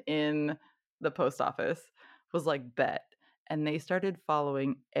everyone in the post office was like, bet. And they started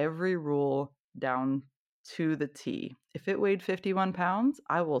following every rule down to the T. If it weighed 51 pounds,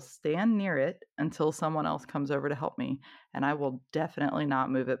 I will stand near it until someone else comes over to help me. And I will definitely not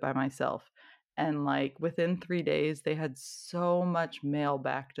move it by myself. And like within 3 days, they had so much mail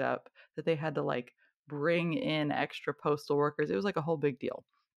backed up that they had to like bring in extra postal workers. It was like a whole big deal.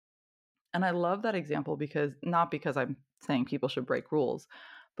 And I love that example because not because I'm saying people should break rules,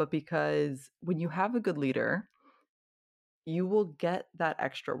 but because when you have a good leader, you will get that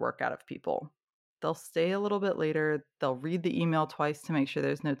extra work out of people. They'll stay a little bit later. They'll read the email twice to make sure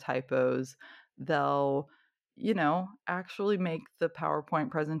there's no typos. They'll, actually make the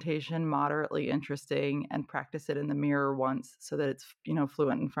PowerPoint presentation moderately interesting and practice it in the mirror once so that it's,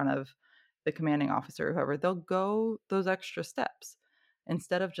 fluent in front of the commanding officer or whoever. They'll go those extra steps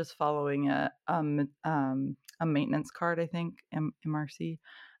instead of just following a maintenance card, I think, MRC,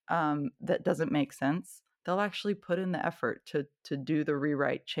 that doesn't make sense. They'll actually put in the effort to do the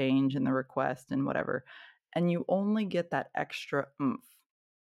rewrite change and the request and whatever. And you only get that extra oomph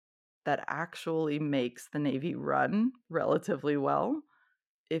that actually makes the Navy run relatively well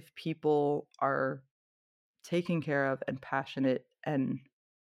if people are taken care of and passionate and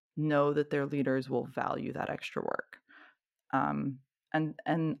know that their leaders will value that extra work. Um,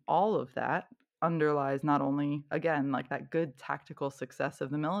 and all of that underlies not only again like that good tactical success of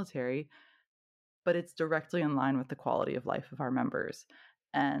the military, but it's directly in line with the quality of life of our members.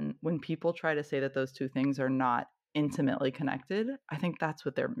 And when people try to say that those two things are not intimately connected, I think that's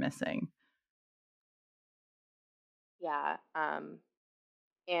what they're missing. Yeah.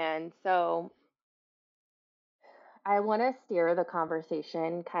 And so I want to steer the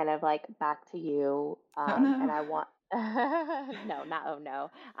conversation kind of like back to you. Oh And no. I want, no, not, oh no.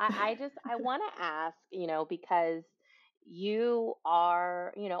 I want to ask, because you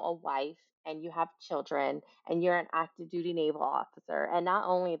are, a wife and you have children and you're an active duty naval officer. And not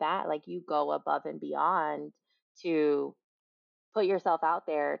only that, like you go above and beyond to put yourself out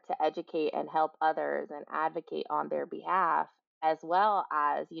there to educate and help others and advocate on their behalf, as well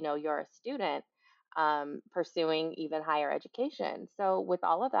as, you're a student pursuing even higher education. So with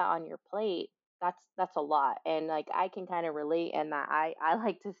all of that on your plate, that's a lot. And like I can kind of relate in that I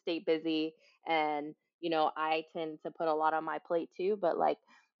like to stay busy, and I tend to put a lot on my plate too, but like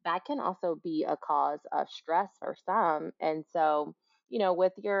that can also be a cause of stress for some. And so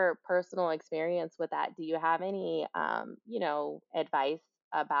with your personal experience with that, do you have any, advice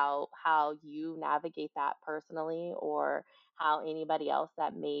about how you navigate that personally, or how anybody else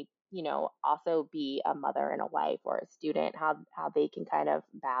that may, also be a mother and a wife or a student, how they can kind of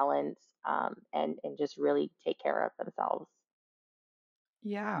balance and just really take care of themselves?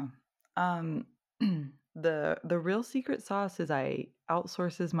 Yeah. Um, the real secret sauce is I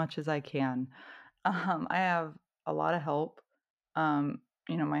outsource as much as I can. I have a lot of help.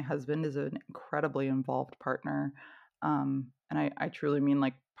 My husband is an incredibly involved partner. And I truly mean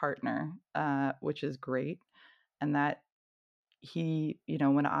like partner, which is great. And that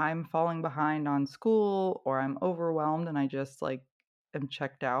when I'm falling behind on school or I'm overwhelmed and I just like am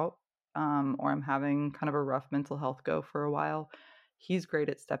checked out, or I'm having kind of a rough mental health go for a while, he's great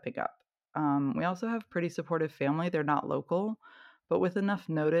at stepping up. We also have pretty supportive family. They're not local, but with enough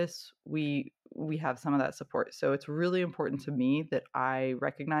notice, we have some of that support. So it's really important to me that I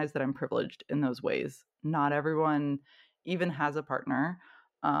recognize that I'm privileged in those ways. Not everyone even has a partner,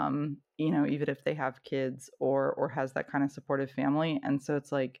 even if they have kids or has that kind of supportive family. And so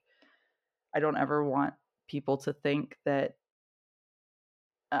it's like I don't ever want people to think that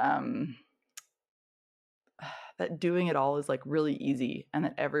um, that doing it all is like really easy and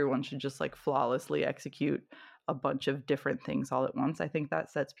that everyone should just like flawlessly execute a bunch of different things all at once. I think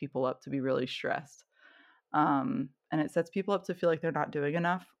that sets people up to be really stressed. And it sets people up to feel like they're not doing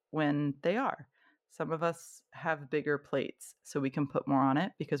enough when they are. Some of us have bigger plates, so we can put more on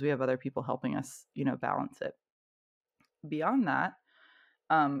it because we have other people helping us, balance it. Beyond that,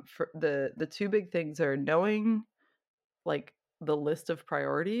 for the two big things are knowing like the list of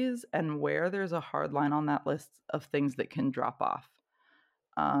priorities and where there's a hard line on that list of things that can drop off.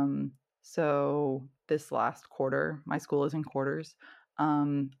 Um, so this last quarter, my school is in quarters.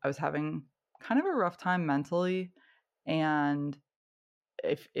 I was having kind of a rough time mentally, and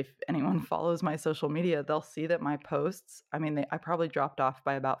if anyone follows my social media, they'll see that my posts, I mean, I probably dropped off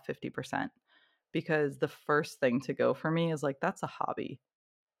by about 50% because the first thing to go for me is like that's a hobby.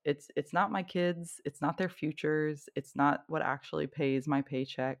 It's not my kids, it's not their futures, it's not what actually pays my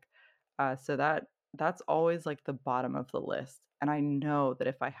paycheck. So that's always like the bottom of the list. And I know that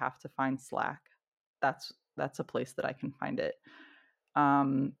if I have to find slack, that's a place that I can find it.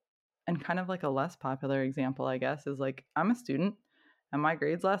 Um, and kind of like a less popular example, I guess, is like I'm a student and my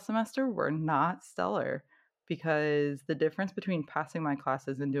grades last semester were not stellar because the difference between passing my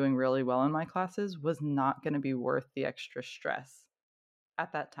classes and doing really well in my classes was not going to be worth the extra stress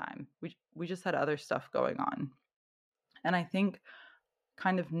at that time. We just had other stuff going on. And I think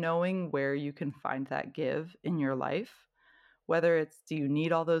kind of knowing where you can find that give in your life, whether it's do you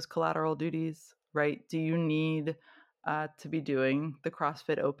need all those collateral duties, right? Do you need to be doing the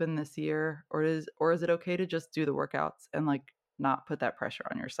CrossFit Open this year, or is it okay to just do the workouts and like not put that pressure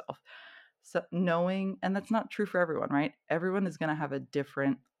on yourself? So knowing, and that's not true for everyone, right? Everyone is going to have a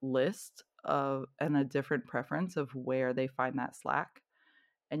different list of and a different preference of where they find that slack,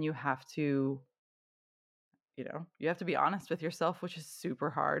 and you have to be honest with yourself, which is super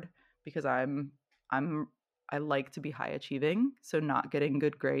hard because I'm I like to be high achieving, so not getting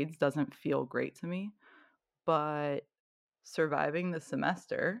good grades doesn't feel great to me, but surviving the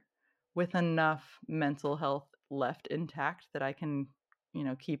semester with enough mental health left intact that I can,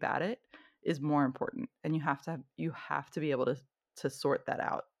 keep at it is more important. And you have to be able to sort that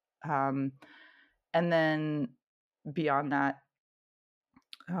out. Um, and then beyond that,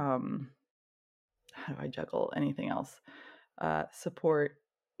 um, how do I juggle anything else? Support,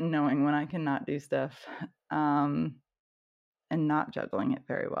 knowing when I cannot do stuff, um, and not juggling it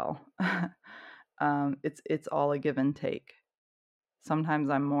very well. It's all a give and take. Sometimes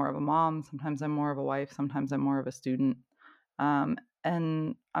I'm more of a mom, sometimes I'm more of a wife, sometimes I'm more of a student. Um,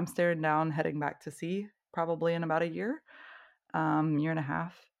 and I'm staring down heading back to sea probably in about a year, year and a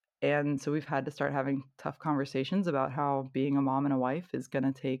half. And so we've had to start having tough conversations about how being a mom and a wife is going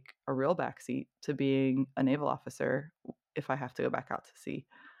to take a real backseat to being a naval officer if I have to go back out to sea.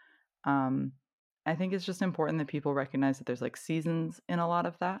 Um, I think it's just important that people recognize that there's like seasons in a lot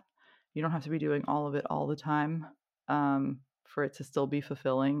of that. You don't have to be doing all of it all the time for it to still be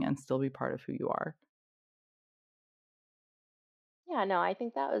fulfilling and still be part of who you are. Yeah, no, I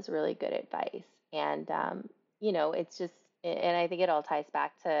think that was really good advice. And, it's just, and I think it all ties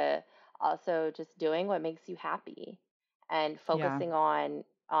back to also just doing what makes you happy and Yeah. focusing on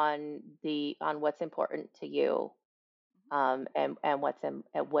what's important to you, and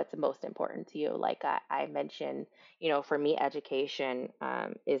what's most important to you. Like I mentioned, for me, education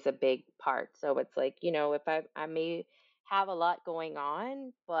is a big part. So it's like, if I may have a lot going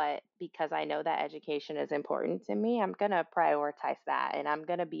on, but because I know that education is important to me, I'm gonna prioritize that, and I'm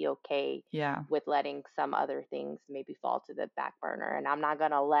gonna be okay Yeah. with letting some other things maybe fall to the back burner, and I'm not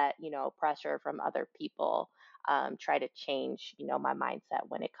gonna let pressure from other people try to change my mindset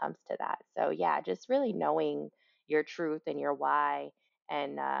when it comes to that. So yeah, just really knowing your truth and your why,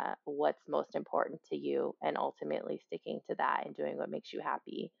 and what's most important to you, and ultimately sticking to that and doing what makes you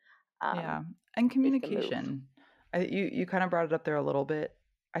happy, um, Yeah. And is the move. communication. You kind of brought it up there a little bit.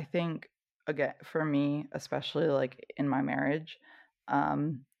 I think again for me, especially like in my marriage,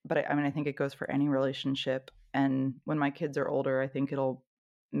 but I mean I think it goes for any relationship. And when my kids are older, I think it'll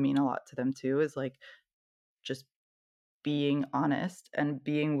mean a lot to them too. Is like just being honest and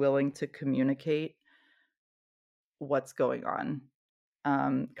being willing to communicate what's going on.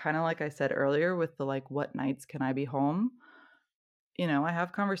 Kind of like I said earlier with the like, what nights can I be home? I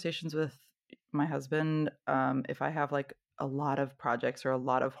have conversations with my husband if I have like a lot of projects or a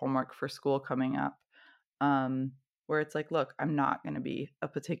lot of homework for school coming up, um, where it's like, look, I'm not going to be a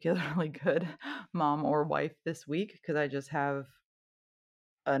particularly good mom or wife this week because I just have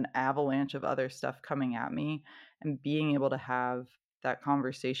an avalanche of other stuff coming at me, and being able to have that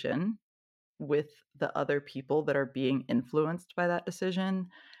conversation with the other people that are being influenced by that decision,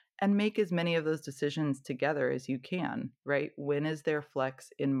 and make as many of those decisions together as you can, right? When is there flex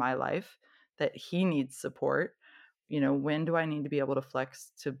in my life that he needs support? When do I need to be able to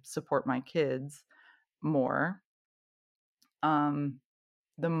flex to support my kids more? Um,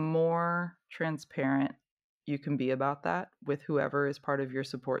 the more transparent you can be about that with whoever is part of your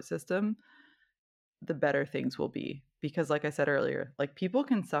support system, the better things will be. Because, like I said earlier, like people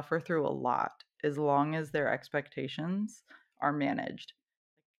can suffer through a lot as long as their expectations are managed.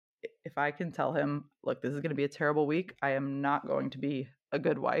 If I can tell him, look, this is going to be a terrible week, I am not going to be a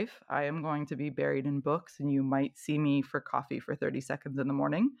good wife. I am going to be buried in books, and you might see me for coffee for 30 seconds in the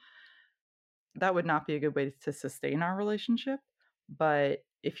morning. That would not be a good way to sustain our relationship. But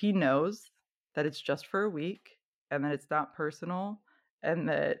if he knows that it's just for a week and that it's not personal and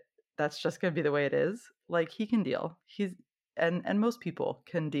that that's just going to be the way it is, like he can deal. And most people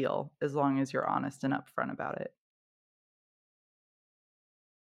can deal as long as you're honest and upfront about it.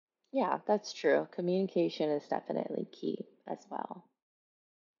 Yeah, that's true. Communication is definitely key as well.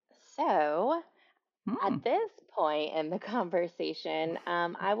 So, Hmm. at this point in the conversation,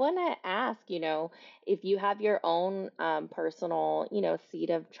 I want to ask, if you have your own personal, seed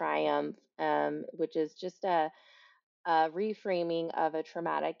of triumph, which is just a reframing of a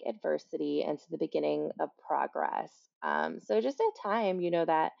traumatic adversity into the beginning of progress. So just a time,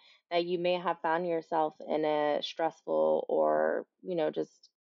 that you may have found yourself in a stressful or, just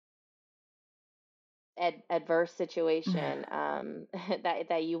adverse situation,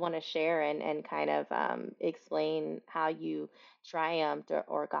 that you want to share and kind of explain how you triumphed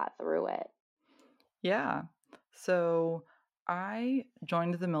or got through it. Yeah. So I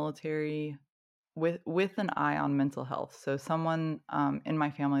joined the military with an eye on mental health. So someone in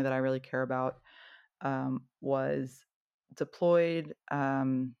my family that I really care about was deployed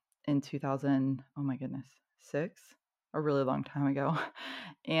in 2000. Oh my goodness, 6, a really long time ago,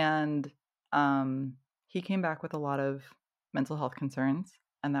 and um, he came back with a lot of mental health concerns.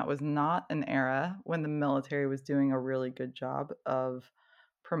 And that was not an era when the military was doing a really good job of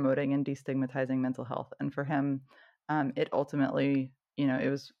promoting and destigmatizing mental health. And for him, it ultimately, it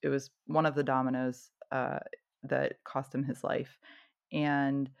was one of the dominoes that cost him his life.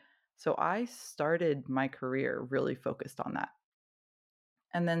 And so I started my career really focused on that.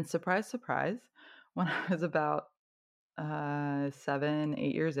 And then, surprise, surprise, when I was about 7,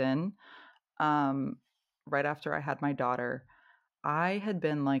 8 years in, um, right after I had my daughter, I had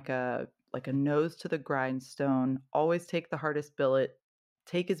been like a nose to the grindstone, always take the hardest billet,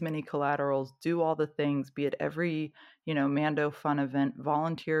 take as many collaterals, do all the things, be at every, Mando fun event,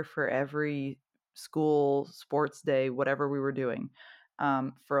 volunteer for every school sports day, whatever we were doing,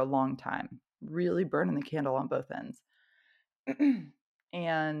 for a long time, really burning the candle on both ends.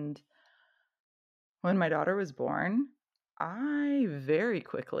 And when my daughter was born, I very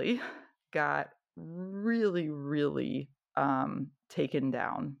quickly got really, really taken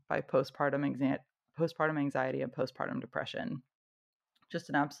down by postpartum anxiety and postpartum depression. Just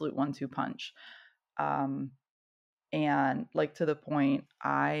an absolute 1-2 punch. Um, and like to the point,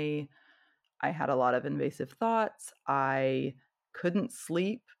 I had a lot of invasive thoughts. I couldn't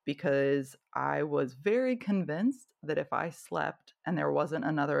sleep because I was very convinced that if I slept and there wasn't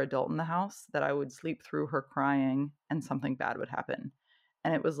another adult in the house, that I would sleep through her crying and something bad would happen.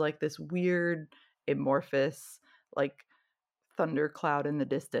 And it was like this weird, amorphous, like thundercloud in the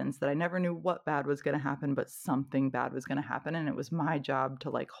distance that I never knew what bad was going to happen, but something bad was going to happen. And it was my job to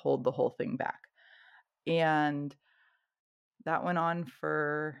like hold the whole thing back. And that went on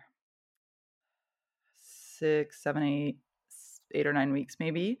for 6, 7, 8, 8 or 9 weeks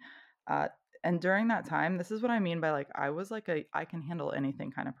maybe. Uh, and during that time, this is what I mean by like I was like a I can handle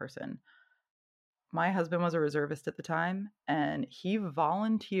anything kind of person. My husband was a reservist at the time, and he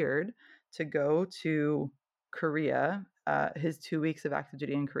volunteered to go to Korea, his 2 weeks of active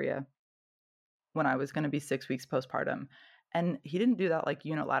duty in Korea, when I was going to be 6 weeks postpartum. And he didn't do that like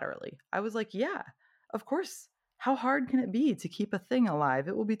unilaterally. I was like, yeah, of course. How hard can it be to keep a thing alive?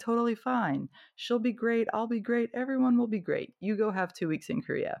 It will be totally fine. She'll be great. I'll be great. Everyone will be great. You go have 2 weeks in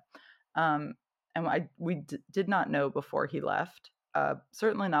Korea. Um, and we did not know before he left,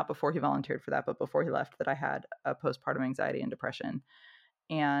 certainly not before he volunteered for that, but before he left, that I had a postpartum anxiety and depression.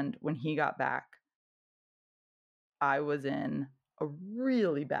 And when he got back, I was in a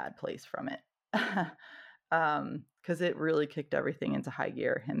really bad place from it. Because it really kicked everything into high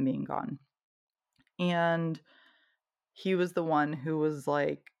gear, him being gone. And he was the one who was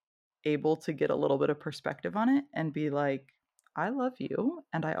like able to get a little bit of perspective on it and be like, I love you.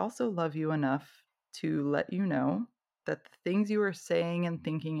 And I also love you enough to let you know that the things you are saying and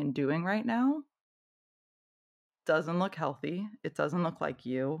thinking and doing right now doesn't look healthy. It doesn't look like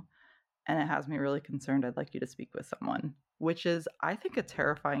you. And it has me really concerned. I'd like you to speak with someone, which is, I think, a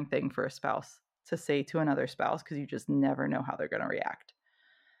terrifying thing for a spouse to say to another spouse because you just never know how they're going to react.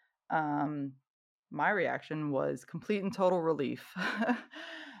 Um, my reaction was complete and total relief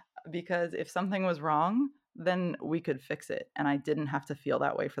because if something was wrong, then we could fix it. And I didn't have to feel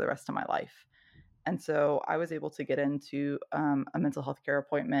that way for the rest of my life. And so I was able to get into a mental health care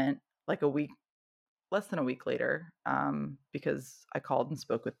appointment like a week, less than a week later, because I called and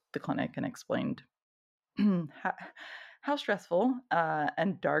spoke with the clinic and explained how stressful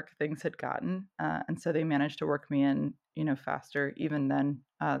and dark things had gotten. And so they managed to work me in, faster. Even then,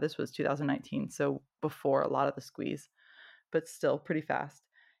 this was 2019, so before a lot of the squeeze, but still pretty fast.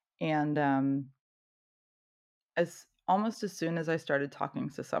 And as soon as I started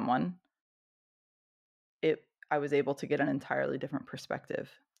talking to someone, I was able to get an entirely different perspective.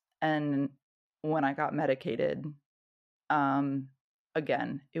 And when I got medicated, um,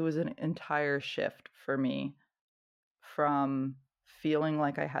 again, it was an entire shift for me from feeling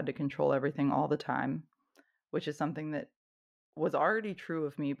like I had to control everything all the time, which is something that was already true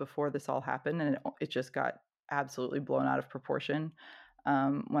of me before this all happened. And it just got absolutely blown out of proportion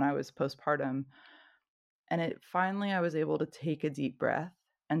when I was postpartum. And finally, I was able to take a deep breath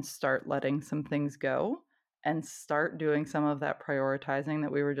and start letting some things go and start doing some of that prioritizing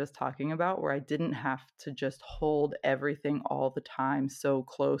that we were just talking about, where I didn't have to just hold everything all the time so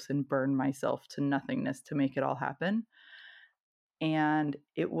close and burn myself to nothingness to make it all happen. And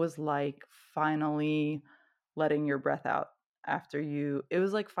it was like finally letting your breath out it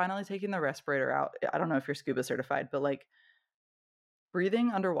was like finally taking the respirator out. I don't know if you're scuba certified, but like breathing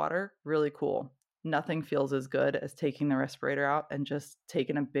underwater, really cool. Nothing feels as good as taking the respirator out and just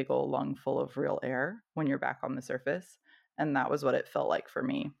taking a big old lung full of real air when you're back on the surface. And that was what it felt like for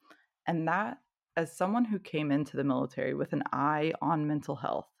me. And that, as someone who came into the military with an eye on mental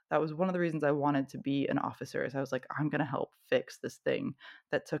health, that was one of the reasons I wanted to be an officer. Is I was like, I'm going to help fix this thing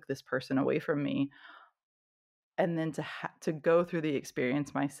that took this person away from me. And then to go through the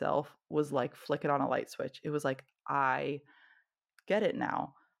experience myself was like flick it on a light switch. It was like, I get it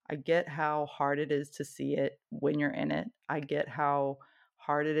now. I get how hard it is to see it when you're in it. I get how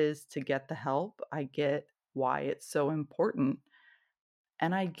hard it is to get the help. I get why it's so important.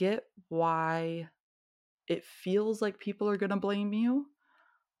 And I get why it feels like people are going to blame you,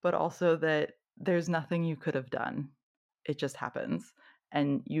 but also that there's nothing you could have done. It just happens,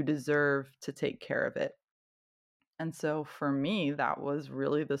 and you deserve to take care of it. And so for me, that was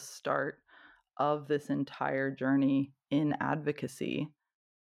really the start of this entire journey in advocacy.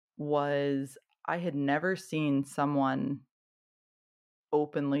 Was I had never seen someone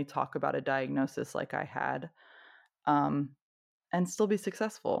openly talk about a diagnosis like I had, um, and still be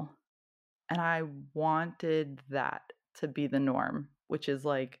successful. And I wanted that to be the norm, which is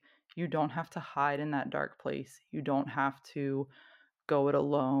like, you don't have to hide in that dark place. You don't have to go it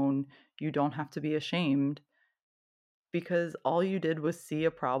alone. You don't have to be ashamed, because all you did was see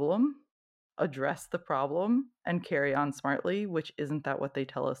a problem, address the problem, and carry on smartly, which isn't that what they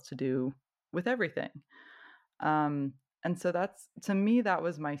tell us to do with everything? Um, and so that's, to me, that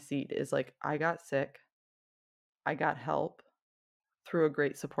was my seed, is like, I got sick, I got help through a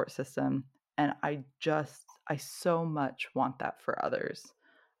great support system, and I so much want that for others.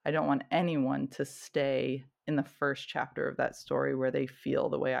 I don't want anyone to stay in the first chapter of that story where they feel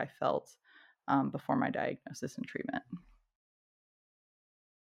the way I felt before my diagnosis and treatment.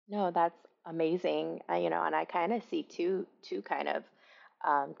 No, that's amazing. And I kind of see two kind of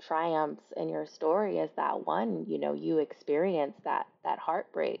triumphs in your story. Is that one, you experienced that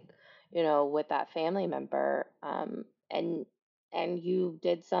heartbreak, with that family member, and you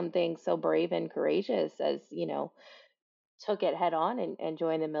did something so brave and courageous as took it head on and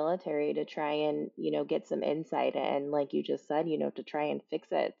joined the military to try and get some insight, and like you just said, to try and fix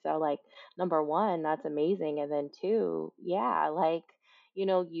it. So like, number one, that's amazing. And then two, yeah, like,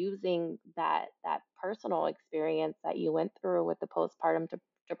 using that personal experience that you went through with the postpartum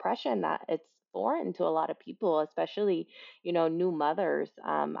depression, that it's foreign to a lot of people, especially new mothers.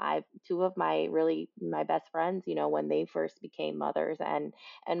 I've two of my best friends, when they first became mothers, and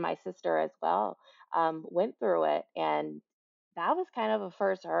my sister as well, went through it. And that was kind of a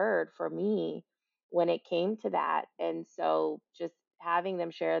first herd for me when it came to that. And so just having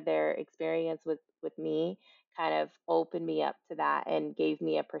them share their experience with me kind of opened me up to that and gave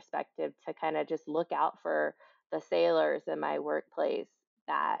me a perspective to kind of just look out for the sailors in my workplace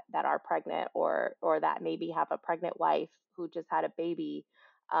that are pregnant, or that maybe have a pregnant wife who just had a baby,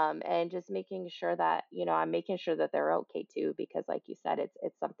 and just making sure that I'm making sure that they're okay too, because like you said,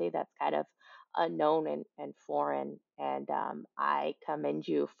 it's something that's kind of unknown and foreign. And I commend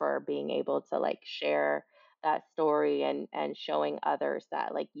you for being able to like share that story and showing others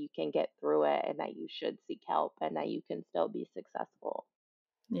that like you can get through it and that you should seek help and that you can still be successful.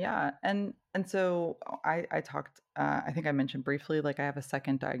 Yeah, and so I talked. I think I mentioned briefly, like I have a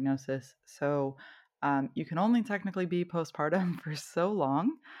second diagnosis, so you can only technically be postpartum for so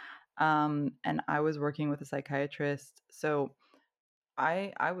long. And I was working with a psychiatrist, so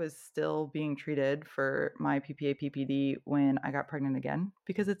I was still being treated for my PPA PPD when I got pregnant again,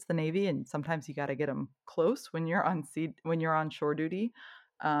 because it's the Navy and sometimes you got to get them close when you're on sea, when you're on shore duty,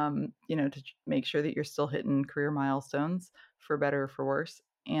 to make sure that you're still hitting career milestones for better or for worse.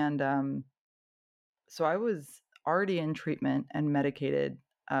 And so I was already in treatment and medicated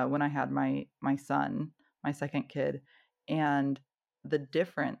when I had my son, my second kid, and the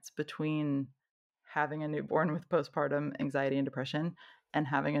difference between having a newborn with postpartum anxiety and depression and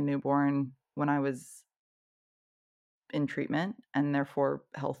having a newborn when I was in treatment and therefore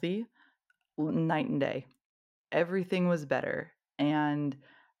healthy, night and day. Everything was better. And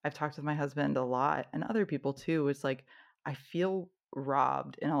I've talked with my husband a lot and other people too. It's like I feel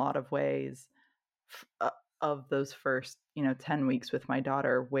robbed in a lot of ways f- uh, of those first 10 weeks with my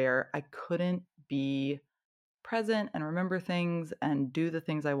daughter, where I couldn't be present and remember things and do the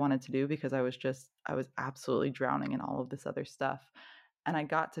things I wanted to do because I was absolutely drowning in all of this other stuff. And I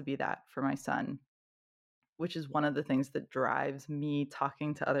got to be that for my son, which is one of the things that drives me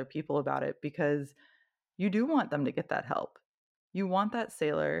talking to other people about it, because you do want them to get that help. You want that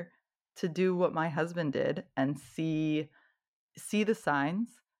sailor to do what my husband did and see the signs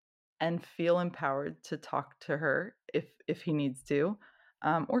and feel empowered to talk to her if he needs to,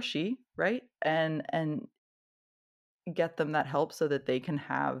 or she, right? And get them that help so that they can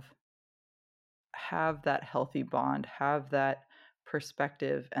have that healthy bond, have that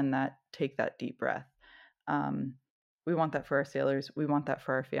perspective, and that take that deep breath. Um, we want that for our sailors. We want that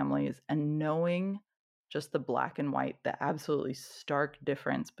for our families. And knowing just the black and white, the absolutely stark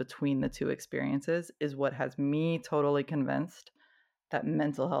difference between the two experiences is what has me totally convinced that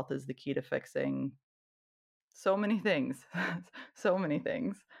mental health is the key to fixing so many things, so many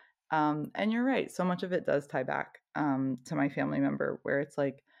things. And you're right. So much of it does tie back to my family member, where it's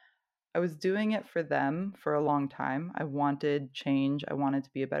like, I was doing it for them for a long time. I wanted change. I wanted to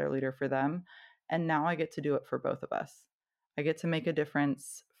be a better leader for them. And now I get to do it for both of us. I get to make a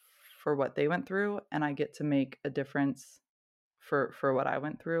difference for what they went through, and I get to make a difference for what I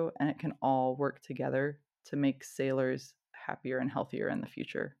went through. And it can all work together to make sailors happier and healthier in the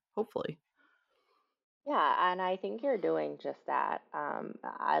future, hopefully. Yeah, and I think you're doing just that.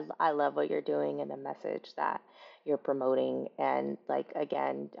 I love what you're doing and the message that you're promoting. And like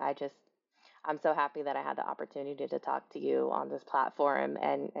again, I'm so happy that I had the opportunity to talk to you on this platform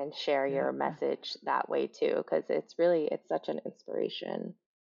and share Yeah. your message that way too, because it's such an inspiration.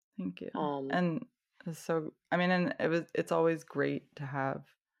 Thank you. Um, And so, I mean, and it's always great to have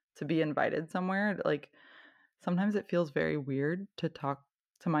to be invited somewhere. Like sometimes it feels very weird to talk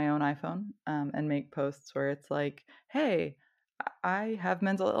to my own iPhone and make posts where it's like, "Hey, I have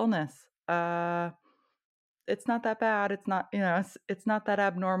mental illness. It's not that bad. It's not, it's not that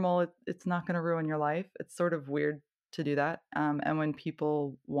abnormal. It's not going to ruin your life." It's sort of weird to do that. And when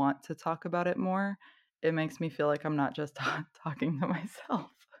people want to talk about it more, it makes me feel like I'm not just talking to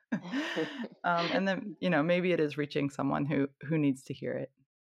myself. And then, maybe it is reaching someone who needs to hear it.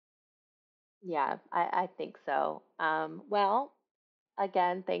 yeah, I think so. Well,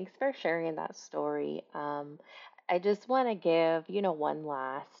 again, thanks for sharing that story. I just want to give, one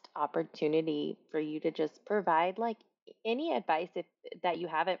last opportunity for you to just provide like any advice if that you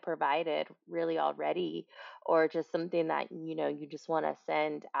haven't provided really already, or just something that you just want to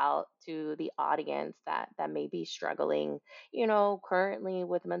send out to the audience that may be struggling, currently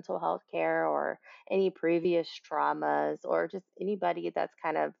with mental health care, or any previous traumas, or just anybody that's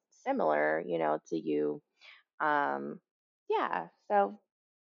kind of similar, to you. Um, yeah, so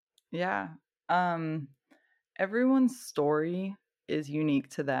Yeah. Um, Everyone's story is unique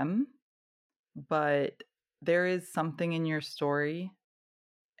to them, but there is something in your story,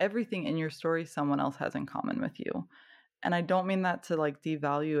 everything in your story someone else has in common with you. And I don't mean that to like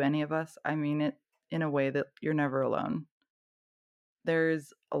devalue any of us. I mean it in a way that you're never alone.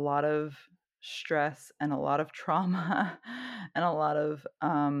 There's a lot of stress and a lot of trauma and a lot of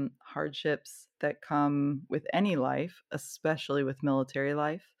hardships that come with any life, especially with military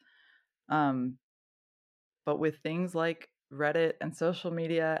life. Um, but with things like Reddit and social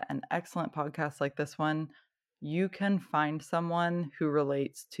media and excellent podcasts like this one, you can find someone who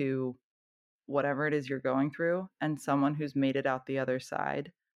relates to whatever it is you're going through and someone who's made it out the other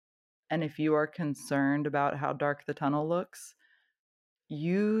side. And if you are concerned about how dark the tunnel looks,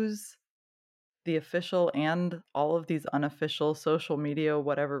 use the official and all of these unofficial social media,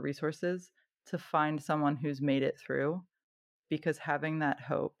 whatever resources, to find someone who's made it through, because having that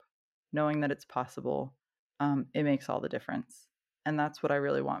hope, knowing that it's possible, it makes all the difference. And that's what I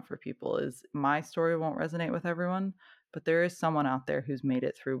really want for people is my story won't resonate with everyone, but there is someone out there who's made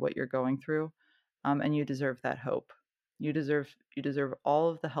it through what you're going through, and you deserve that hope. You deserve all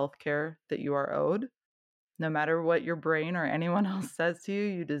of the health care that you are owed. No matter what your brain or anyone else says to you,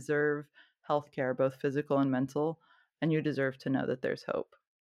 you deserve health care, both physical and mental, and you deserve to know that there's hope.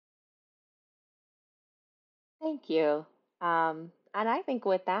 Thank you. And I think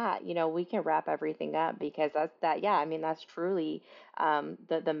with that, we can wrap everything up because yeah, I mean, that's truly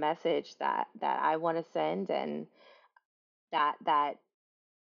the message that I want to send, and that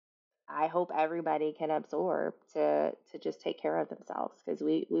I hope everybody can absorb to just take care of themselves because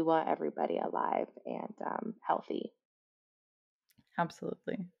we want everybody alive and healthy.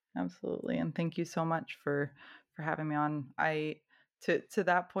 Absolutely. Absolutely. And thank you so much for having me on. To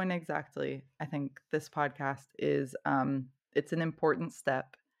that point exactly, I think this podcast is it's an important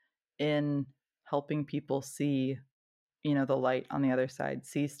step in helping people see, the light on the other side,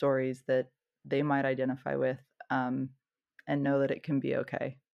 see stories that they might identify with, and know that it can be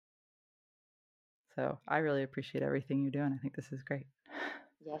okay. So I really appreciate everything you do, and I think this is great.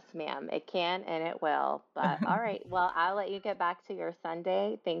 Yes, ma'am. It can and it will. But all right. Well, I'll let you get back to your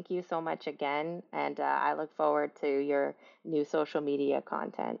Sunday. Thank you so much again. And I look forward to your new social media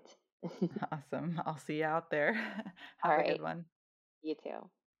content. Awesome. I'll see you out there. All Have a good right. one. You too.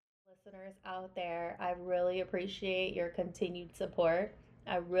 Listeners out there, I really appreciate your continued support.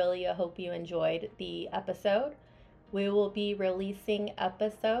 I really hope you enjoyed the episode. We will be releasing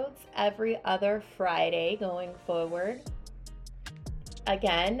episodes every other Friday going forward.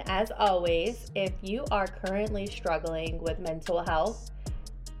 Again, as always, if you are currently struggling with mental health,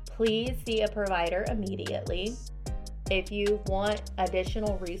 please see a provider immediately. If you want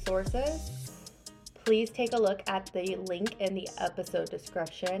additional resources, please take a look at the link in the episode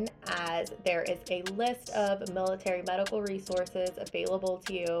description, as there is a list of military medical resources available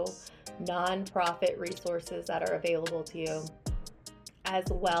to you, nonprofit resources that are available to you, as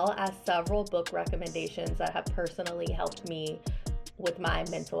well as several book recommendations that have personally helped me with my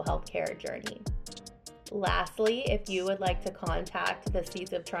mental health care journey. Lastly, if you would like to contact the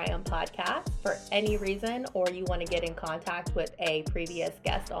Seeds of Triumph podcast for any reason, or you want to get in contact with a previous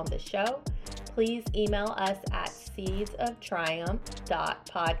guest on the show, please email us at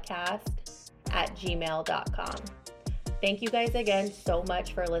seedsoftriumph.podcast@gmail.com. Thank you guys again so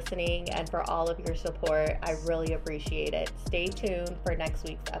much for listening and for all of your support. I really appreciate it. Stay tuned for next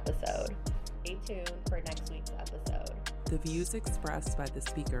week's episode. The views expressed by the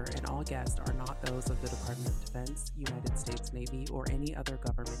speaker and all guests are not those of the Department of Defense, United States Navy, or any other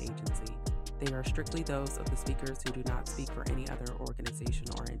government agency. They are strictly those of the speakers who do not speak for any other organization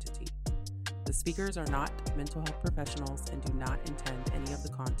or entity. The speakers are not mental health professionals and do not intend any of the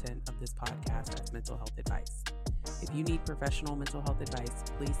content of this podcast as mental health advice. If you need professional mental health advice,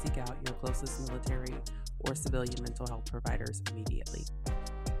 please seek out your closest military or civilian mental health providers immediately.